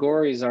the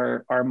Nagoris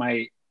are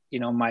my, you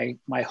know,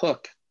 my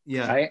hook.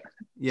 Right.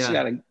 So you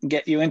got to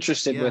get you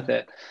interested with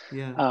it.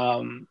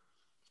 And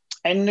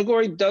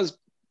Nagori does,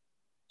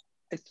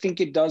 I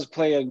think it does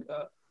play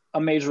a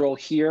major role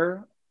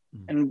here.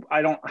 And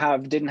I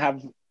didn't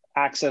have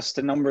access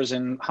to numbers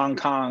in Hong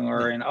Kong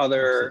or in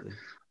other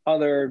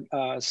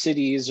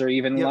cities or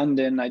even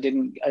London. I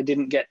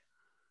didn't get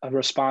a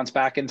response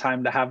back in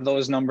time to have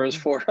those numbers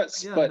for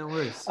us. But no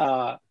worries.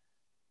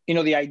 You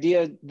know, the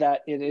idea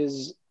that it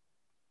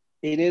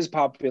is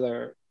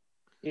popular,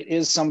 it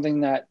is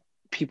something that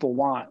people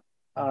want.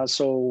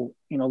 So,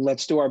 you know,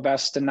 let's do our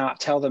best to not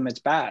tell them it's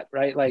bad,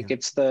 right? Like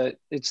it's the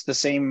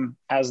same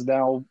as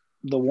now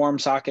the warm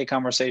sake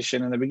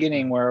conversation in the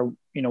beginning, where,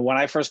 you know, when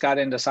I first got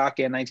into sake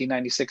in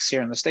 1996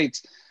 here in the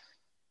States,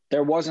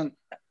 there wasn't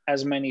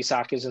as many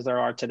sakes as there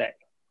are today,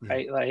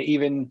 right? Like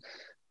even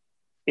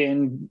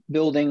in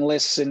building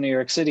lists in New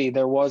York City,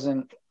 there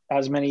wasn't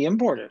as many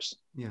importers.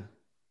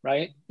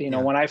 Right. You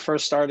know, when I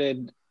first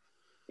started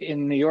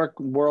in New York,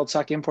 World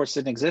Sake Imports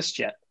didn't exist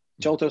yet.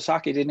 Johto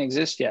Sake didn't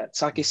exist yet.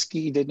 Sake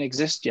Ski didn't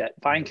exist yet.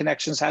 Fine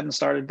Connections hadn't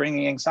started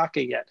bringing in sake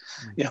yet.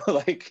 You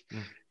know, like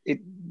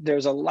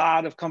there's a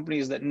lot of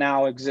companies that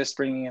now exist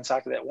bringing in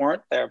sake that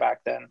weren't there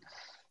back then.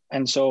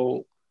 And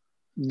so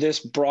this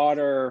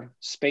broader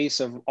space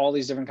of all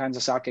these different kinds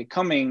of sake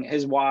coming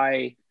is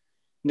why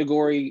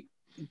Nagori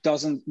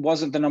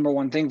wasn't the number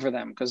one thing for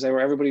them, because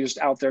everybody was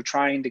out there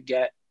trying to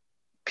get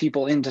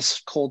people into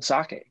cold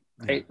sake,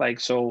 right? Yeah. Like,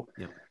 so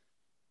Yeah.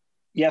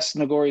 yes,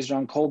 Nagori is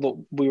drawn cold, but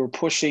we were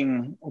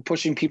pushing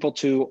people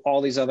to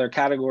all these other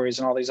categories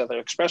and all these other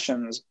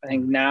expressions. I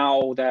think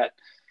now that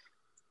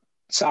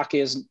sake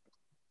is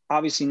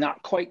obviously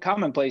not quite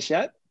commonplace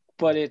yet,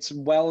 but it's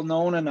well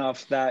known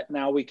enough that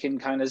now we can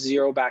kind of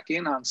zero back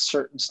in on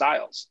certain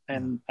styles.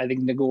 And I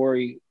think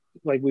Nagori,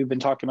 like we've been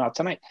talking about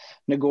tonight,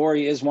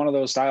 Nagori is one of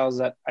those styles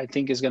that I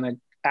think is going to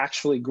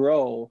actually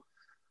grow,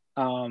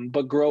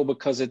 but grow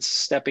because it's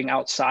stepping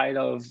outside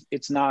of,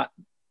 it's not,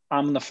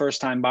 I'm the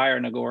first time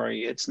buyer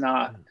Nagori. It's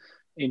not,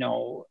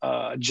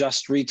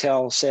 just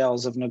retail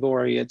sales of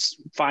Nagori. It's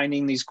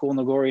finding these cool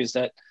Nagoris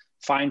that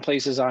find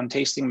places on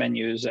tasting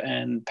menus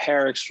and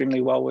pair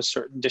extremely well with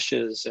certain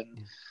dishes.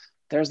 And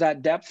there's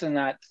that depth and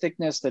that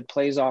thickness that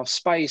plays off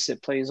spice.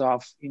 It plays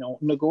off,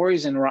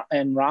 Nagoris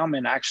and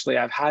ramen. Actually,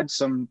 I've had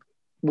some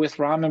with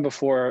ramen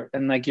before,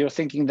 and like, you're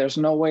thinking there's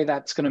no way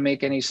that's going to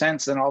make any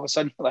sense. And all of a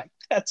sudden you're like,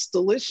 that's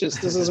delicious.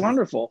 This is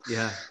wonderful.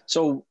 Yeah.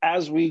 So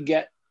as we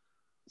get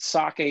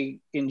sake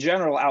in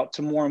general out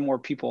to more and more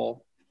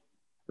people,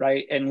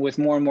 right, and with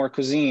more and more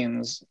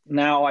cuisines,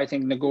 now I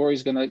think Nagori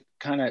is going to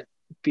kind of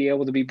be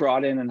able to be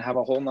brought in and have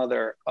a whole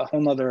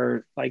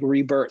nother like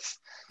rebirth.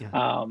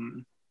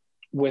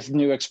 With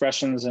new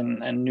expressions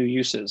and new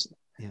uses.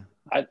 Yeah.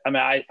 I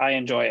mean, I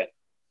enjoy it.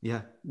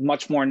 Yeah.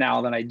 Much more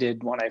now than I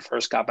did when I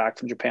first got back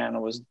from Japan. I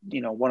was,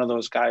 one of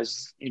those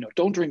guys,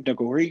 don't drink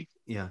Nagori.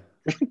 Yeah.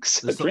 Drink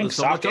so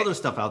much other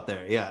stuff out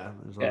there. Yeah.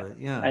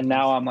 And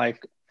now I'm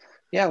like,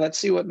 yeah, let's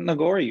see what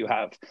Nagori you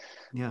have.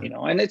 Yeah.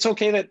 And it's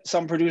okay that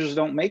some producers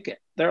don't make it.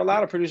 There are a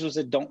lot of producers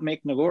that don't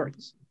make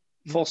Nagoris.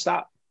 Full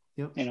stop.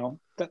 Yep.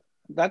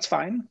 That's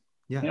fine.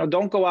 Yeah.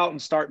 Don't go out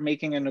and start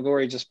making a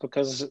Nagori just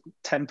because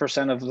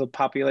 10% of the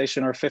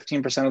population or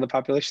 15% of the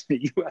population in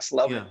the US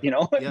love it,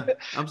 Yeah,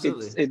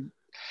 absolutely.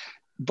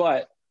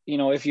 But,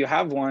 if you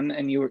have one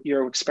and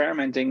you're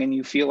experimenting and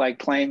you feel like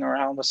playing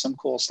around with some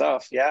cool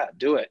stuff, yeah,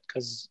 do it.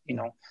 Because,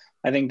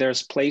 I think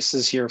there's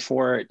places here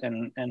for it.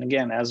 And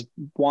again, as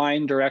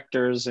wine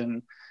directors,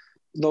 and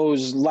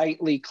those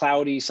lightly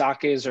cloudy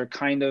sakes are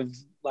kind of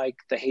like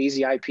the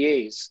hazy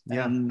IPAs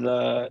and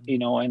the,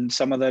 and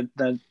some of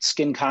the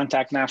skin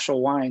contact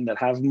natural wine that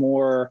have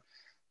more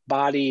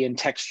body and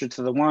texture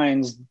to the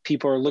wines.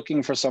 People are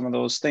looking for some of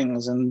those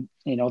things. And,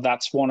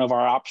 that's one of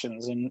our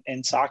options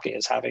in sake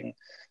is having,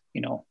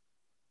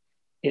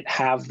 it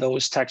have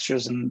those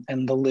textures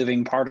and the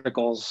living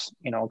particles,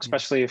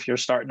 especially if you're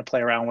starting to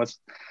play around with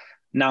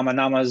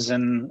namas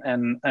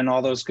and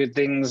all those good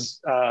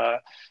things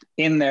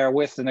in there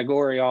with the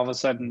Nagori. All of a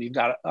sudden you've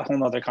got a whole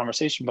nother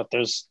conversation. But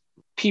I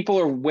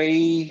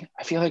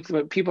feel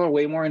like people are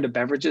way more into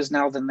beverages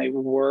now than they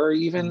were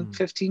even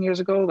 15 years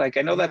ago. Like,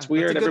 I know that's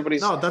weird.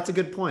 That's a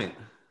good point.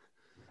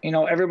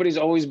 Everybody's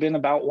always been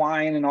about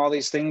wine and all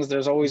these things.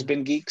 There's always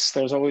been geeks.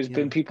 There's always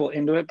been people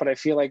into it. But I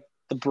feel like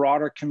the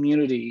broader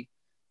community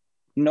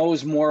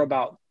knows more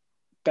about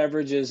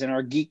beverages and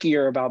are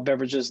geekier about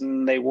beverages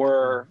than they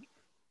were,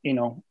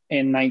 in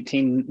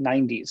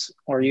 1990s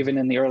or even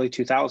in the early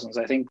 2000s.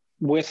 I think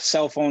with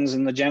cell phones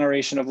and the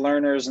generation of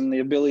learners and the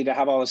ability to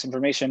have all this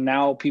information,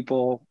 now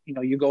people,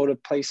 you go to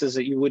places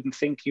that you wouldn't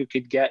think you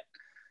could get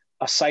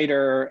a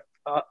cider,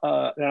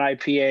 an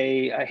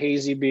IPA, a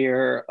hazy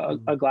beer,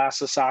 a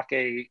glass of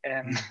sake,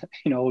 and,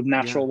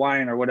 natural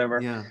wine or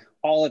whatever,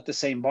 all at the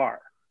same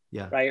bar,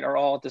 right? Or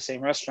all at the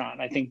same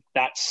restaurant. I think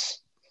that's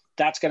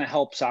going to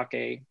help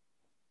sake,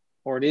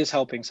 or it is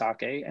helping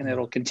sake, and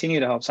it'll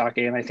continue to help sake.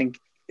 And I think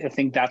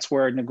that's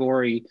where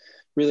Nagori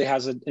really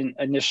has an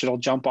initial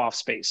jump off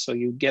space. So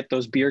you get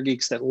those beer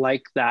geeks that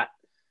like that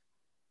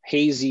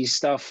hazy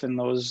stuff and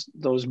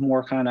those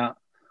more kind of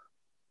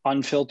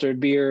unfiltered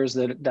beers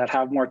that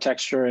have more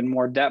texture and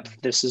more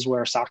depth. This is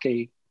where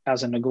sake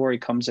as a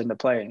Nagori comes into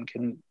play and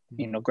can,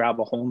 grab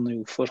a whole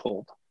new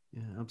foothold.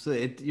 Yeah,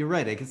 absolutely. You're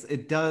right. I guess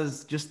it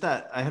does just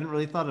that. I hadn't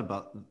really thought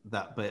about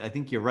that, but I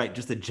think you're right.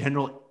 Just a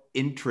general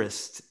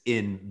interest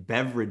in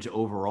beverage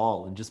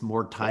overall and just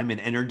more time and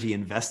energy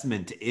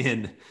investment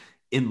in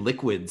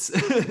liquids.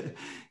 But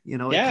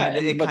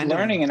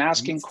learning and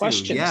asking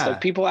questions. Like,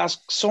 people ask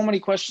so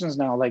many questions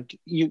now. Like,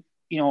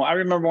 I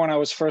remember when I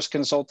was first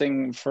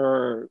consulting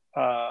for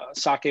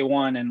Sake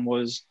One and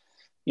was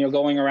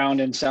going around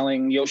and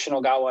selling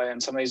Yoshinogawa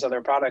and some of these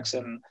other products,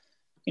 and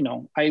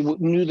I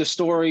knew the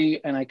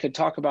story and I could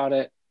talk about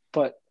it,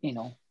 but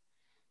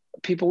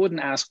people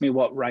wouldn't ask me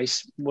what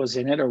rice was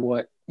in it or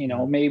what,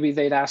 maybe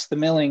they'd ask the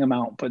milling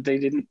amount, but they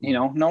didn't,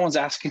 no one's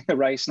asking the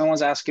rice, no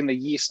one's asking the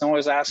yeast, no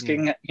one's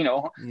asking,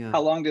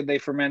 how long did they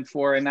ferment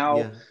for? And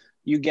now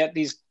you get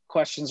these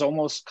questions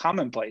almost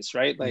commonplace,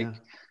 right? Like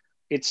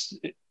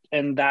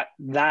and that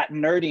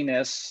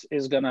nerdiness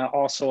is going to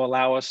also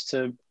allow us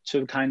to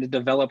kind of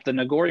develop the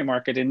Nagori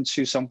market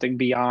into something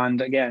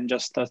beyond, again,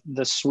 just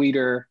the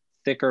sweeter,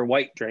 thicker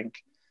white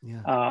drink,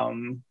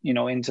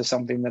 into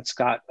something that's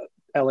got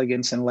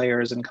elegance and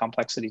layers and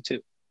complexity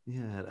too.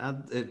 Yeah,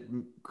 it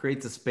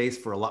creates a space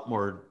for a lot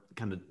more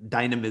kind of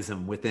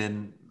dynamism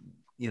within,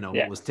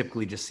 what was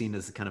typically just seen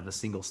as kind of a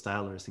single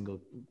style or a single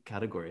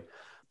category.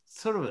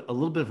 Sort of a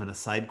little bit of an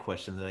aside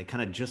question that I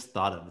kind of just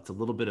thought of. It's a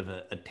little bit of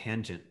a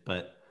tangent,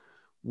 but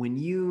when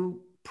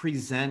you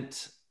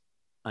present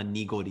a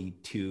nigori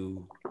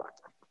to,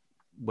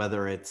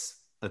 whether it's,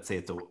 let's say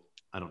it's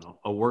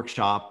a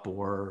workshop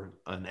or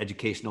an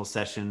educational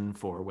session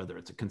for whether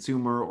it's a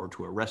consumer or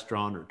to a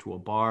restaurant or to a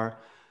bar,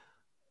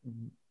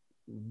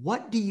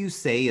 what do you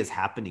say is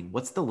happening?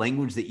 What's the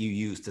language that you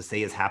use to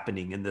say is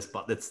happening in this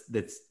spot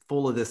that's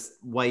full of this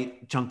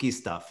white chunky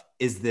stuff?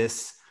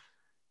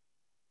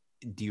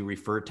 Do you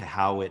refer to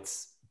how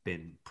it's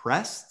been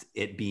pressed?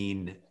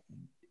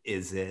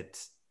 Is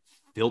it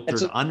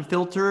filtered,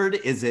 unfiltered?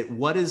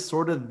 What is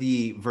sort of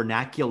the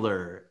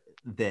vernacular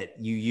that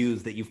you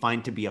use that you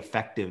find to be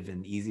effective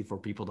and easy for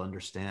people to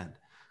understand?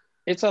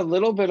 It's a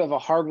little bit of a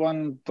hard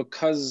one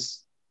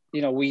because,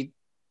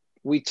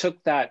 we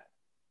took that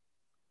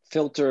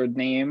filtered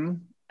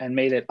name and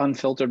made it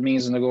unfiltered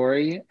means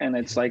nigori. And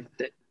it's like,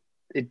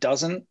 it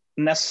doesn't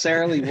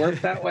necessarily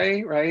work that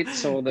way. Right.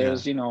 So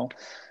there's,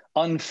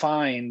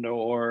 unfined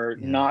or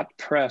not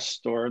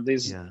pressed or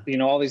these,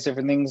 all these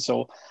different things.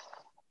 So,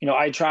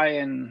 I try,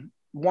 and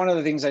one of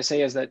the things I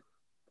say is that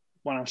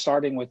when I'm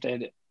starting with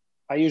it,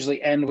 I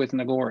usually end with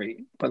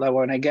nigori, but like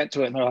when I get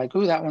to it and they're like,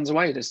 "Ooh, that one's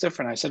white, it's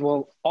different." I said,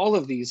 well, all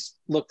of these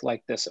looked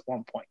like this at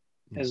one point.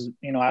 As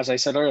as I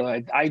said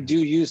earlier, I do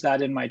use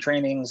that in my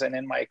trainings and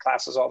in my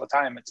classes all the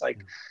time. It's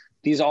like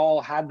these all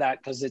had that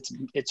because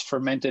it's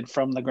fermented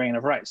from the grain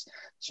of rice.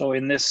 So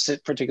in this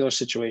particular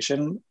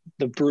situation,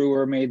 the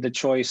brewer made the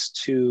choice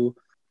to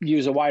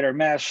use a wider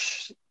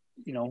mesh,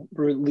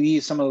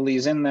 leave some of the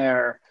lees in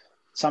there.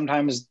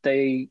 Sometimes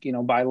they,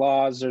 by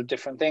laws or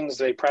different things,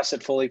 they press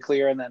it fully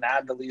clear and then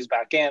add the leaves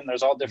back in.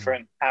 There's all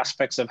different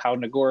aspects of how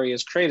nigori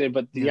is created,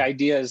 but the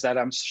idea is that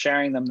I'm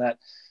sharing them that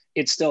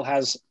it still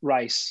has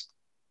rice,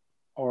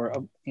 or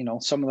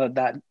some of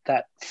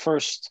that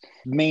first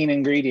main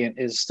ingredient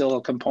is still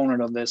a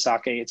component of the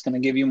sake. It's going to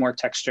give you more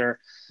texture.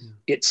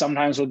 It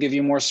sometimes will give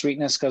you more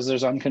sweetness because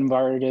there's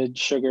unconverted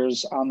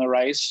sugars on the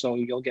rice, so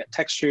you'll get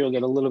texture, you'll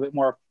get a little bit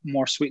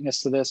more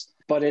sweetness to this,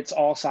 but it's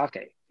all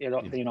sake.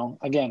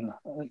 Again,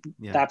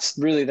 that's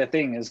really the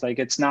thing, is like,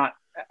 it's not,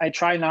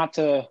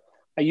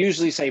 I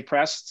usually say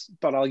pressed,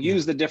 but I'll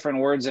use the different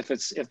words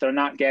if they're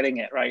not getting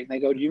it right. And they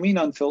go, "Do you mean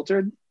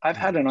unfiltered?" I've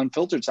had an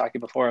unfiltered sake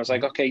before. I was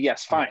like, okay,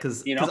 yes, fine.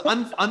 Because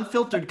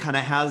unfiltered kind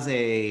of has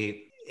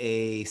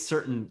a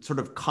certain sort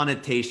of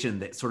connotation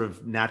that sort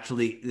of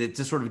naturally, it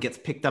just sort of gets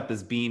picked up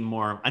as being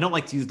more, I don't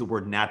like to use the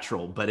word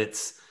natural, but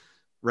it's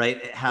right.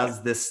 It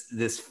has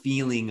this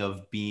feeling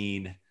of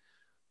being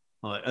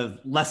of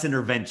less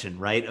intervention,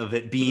 right? Of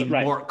it being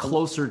more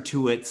closer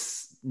to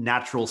its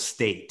natural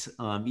state,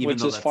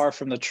 which is far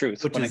from the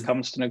truth when it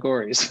comes to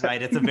nigoris.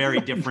 Right, it's a very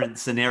different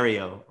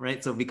scenario,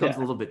 right? So it becomes a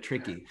little bit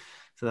tricky.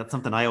 So that's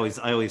something I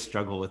always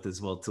struggle with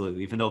as well too.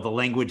 Even though the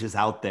language is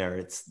out there,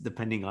 it's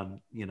depending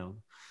on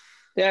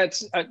Yeah,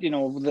 it's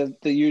the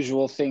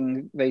usual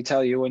thing they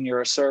tell you when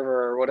you're a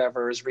server or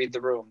whatever is read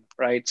the room,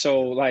 right?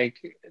 So like,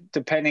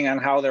 depending on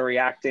how they're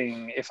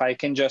reacting, if I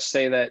can just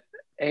say that,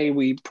 hey,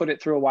 we put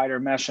it through a wider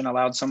mesh and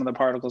allowed some of the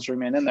particles to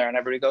remain in there, and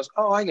everybody goes,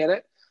 "Oh, I get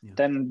it,"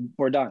 then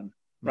we're done.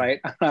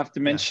 Right. I don't have to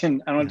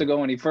mention, I don't have to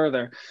go any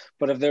further,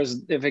 but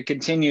if it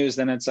continues,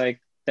 then it's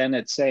like, then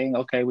it's saying,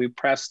 okay, we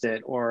pressed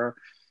it, or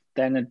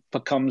then it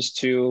becomes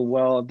to,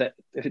 well,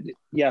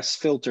 yes,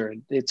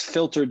 filtered, it's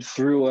filtered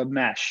through a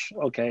mesh.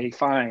 Okay,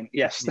 fine.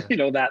 Yes.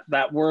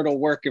 That word will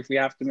work if we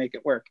have to make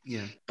it work.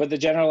 Yeah. But the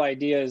general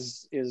idea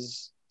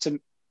is to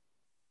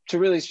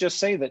really just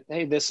say that,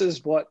 hey, this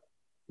is what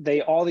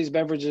all these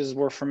beverages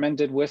were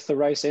fermented with the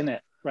rice in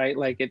it, right?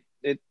 Like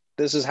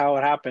this is how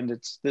it happened.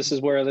 This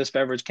is where this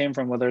beverage came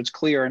from, whether it's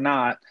clear or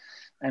not,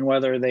 and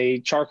whether they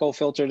charcoal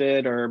filtered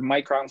it or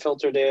micron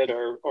filtered it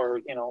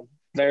or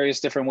various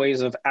different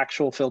ways of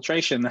actual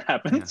filtration that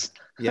happens.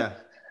 Yeah.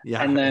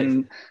 And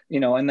then,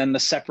 and then the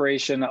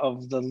separation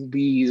of the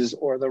lees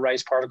or the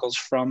rice particles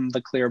from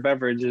the clear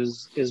beverage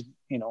is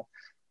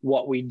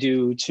what we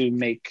do to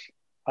make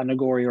a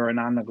nigori or a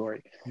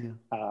non-nigori.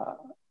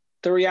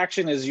 The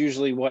reaction is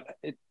usually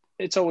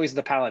it's always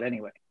the palate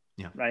anyway.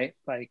 Right?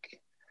 Like,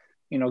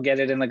 get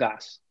it in the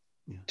glass.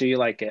 Do you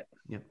like it?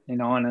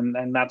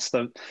 And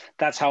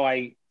that's how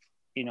I,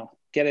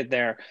 get it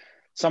there.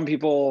 Some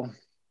people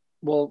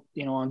will,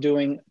 I'm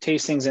doing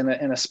tastings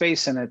in a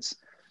space and it's,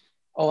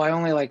 "Oh, I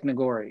only like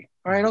nigori."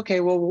 All right.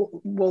 Okay. Well,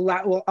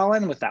 I'll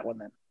end with that one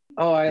then.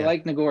 "Oh, I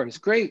like nigoris."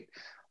 Great.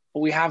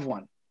 Well, we have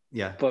one.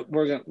 Yeah. But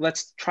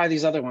let's try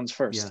these other ones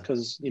first.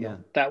 Cause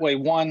that way,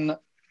 one,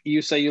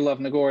 you say you love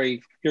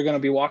nigori, you're going to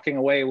be walking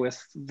away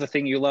with the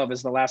thing you love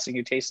is the last thing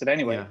you tasted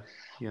anyway.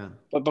 Yeah.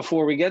 But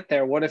before we get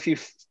there, what if you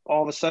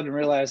all of a sudden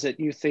realize that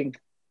you think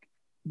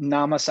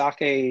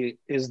namasake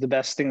is the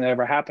best thing that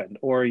ever happened,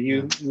 or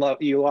you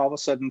all of a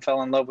sudden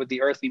fell in love with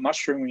the earthy,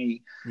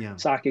 mushroomy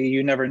sake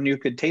you never knew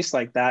could taste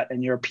like that,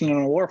 and you're a Pinot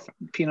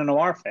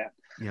Noir fan.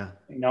 Yeah.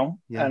 you know?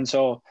 Yeah. And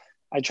so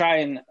I try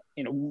and,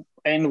 you know,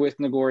 end with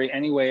Nagori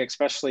anyway,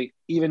 especially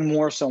even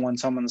more so when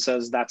someone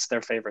says that's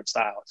their favorite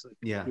style. It's like,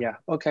 Yeah.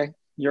 okay.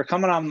 You're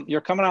coming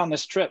on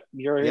this trip.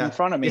 You're in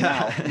front of me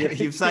now.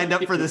 You've signed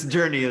up for this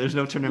journey. There's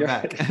no turning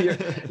back.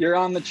 you're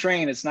on the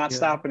train. It's not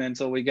stopping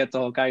until we get to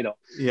Hokkaido.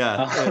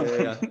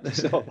 Yeah.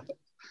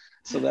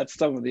 So that's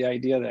some of the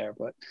idea there.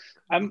 But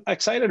I'm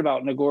excited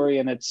about Nagori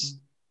and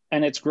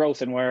its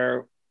growth and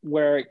where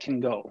it can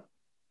go.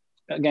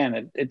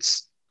 Again,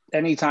 it's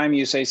anytime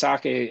you say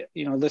sake,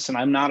 you know, listen,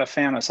 I'm not a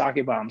fan of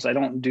sake bombs. I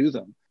don't do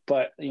them.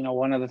 But, you know,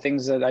 one of the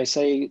things that I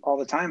say all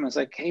the time is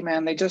like, hey,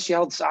 man, they just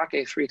yelled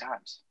sake 3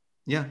 times.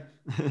 Yeah.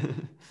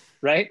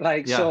 Right?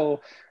 Like, so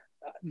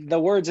the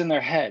word's in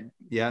their head.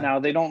 Yeah. Now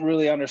they don't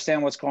really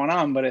understand what's going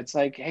on, but it's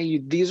like, hey,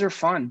 these are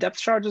fun. Depth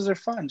charges are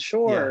fun.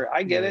 Sure.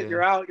 I get it.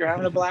 You're out, you're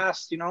having a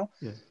blast, you know?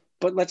 Yeah.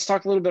 But let's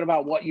talk a little bit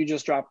about what you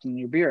just dropped in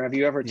your beer. Have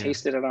you ever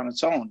tasted it on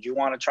its own? Do you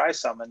want to try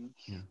some and,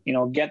 you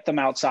know, get them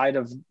outside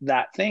of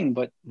that thing?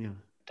 But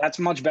that's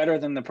much better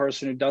than the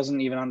person who doesn't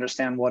even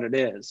understand what it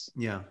is.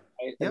 Yeah.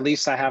 Right? At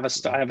least I have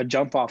a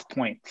jump off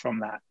point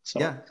from that.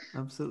 So yeah,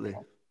 absolutely.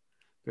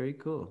 Very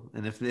cool.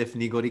 And if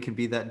Nigori can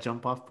be that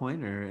jump off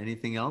point or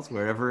anything else,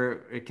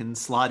 wherever it can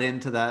slot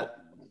into that,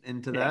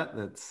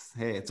 that's,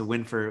 hey, it's a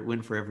win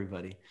for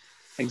everybody.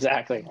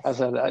 Exactly. I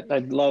said,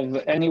 I'd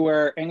love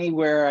anywhere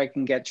I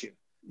can get you.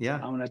 Yeah.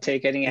 I'm going to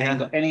take any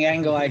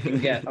angle I can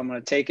get. I'm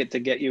going to take it to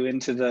get you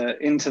into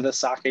the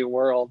sake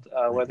world,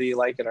 whether you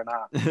like it or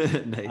not.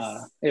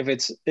 Nice. If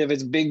it's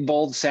big,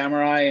 bold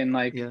samurai and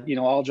like, you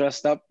know, all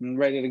dressed up and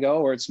ready to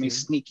go, or it's me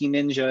sneaky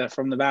ninja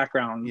from the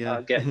background,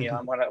 getting you.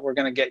 We're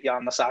going to get you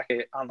on the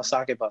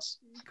sake bus.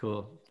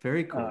 Cool.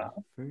 Very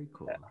cool. Very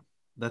cool. Yeah.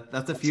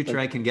 That's a future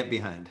I can get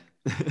behind.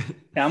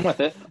 Yeah, I'm with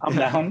it. I'm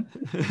down.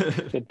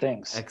 Good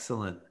things.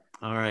 Excellent.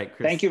 All right,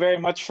 Chris. Thank you very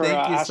much for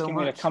asking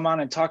me to come on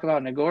and talk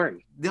about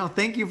Nagori. No,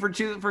 thank you for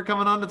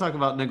coming on to talk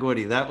about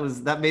Nagori.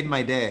 That made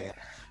my day.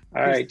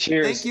 All right,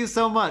 cheers. Thank you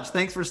so much.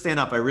 Thanks for staying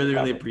up. I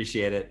really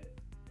appreciate it.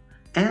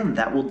 And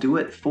that will do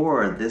it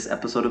for this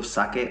episode of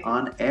Sake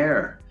on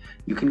Air.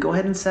 You can go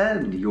ahead and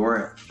send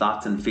your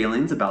thoughts and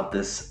feelings about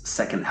this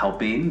second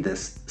helping,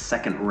 this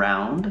second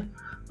round,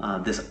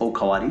 this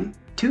okawari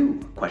to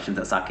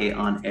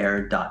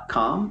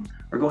questions@sakeonair.com,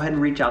 or go ahead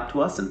and reach out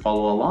to us and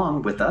follow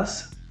along with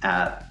us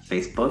at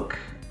Facebook,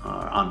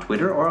 on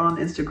Twitter, or on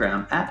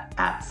Instagram at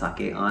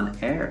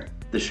 @SakeOnAir.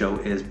 The show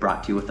is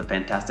brought to you with the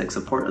fantastic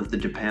support of the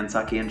Japan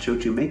Sake and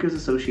Shochu Makers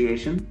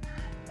Association,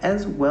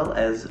 as well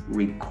as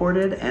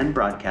recorded and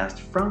broadcast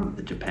from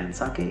the Japan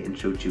Sake and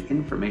Shochu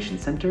Information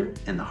Center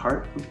in the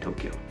heart of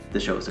Tokyo. The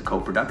show is a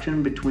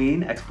co-production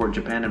between Export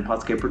Japan and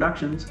Potsuke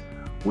Productions,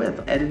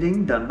 with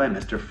editing done by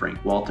Mr.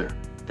 Frank Walter.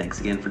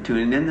 Thanks again for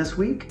tuning in this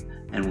week,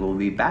 and we'll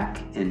be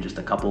back in just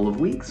a couple of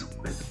weeks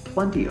with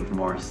plenty of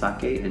more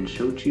sake and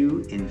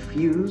shochu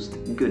infused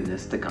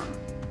goodness to come.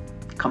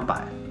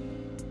 Kanpai.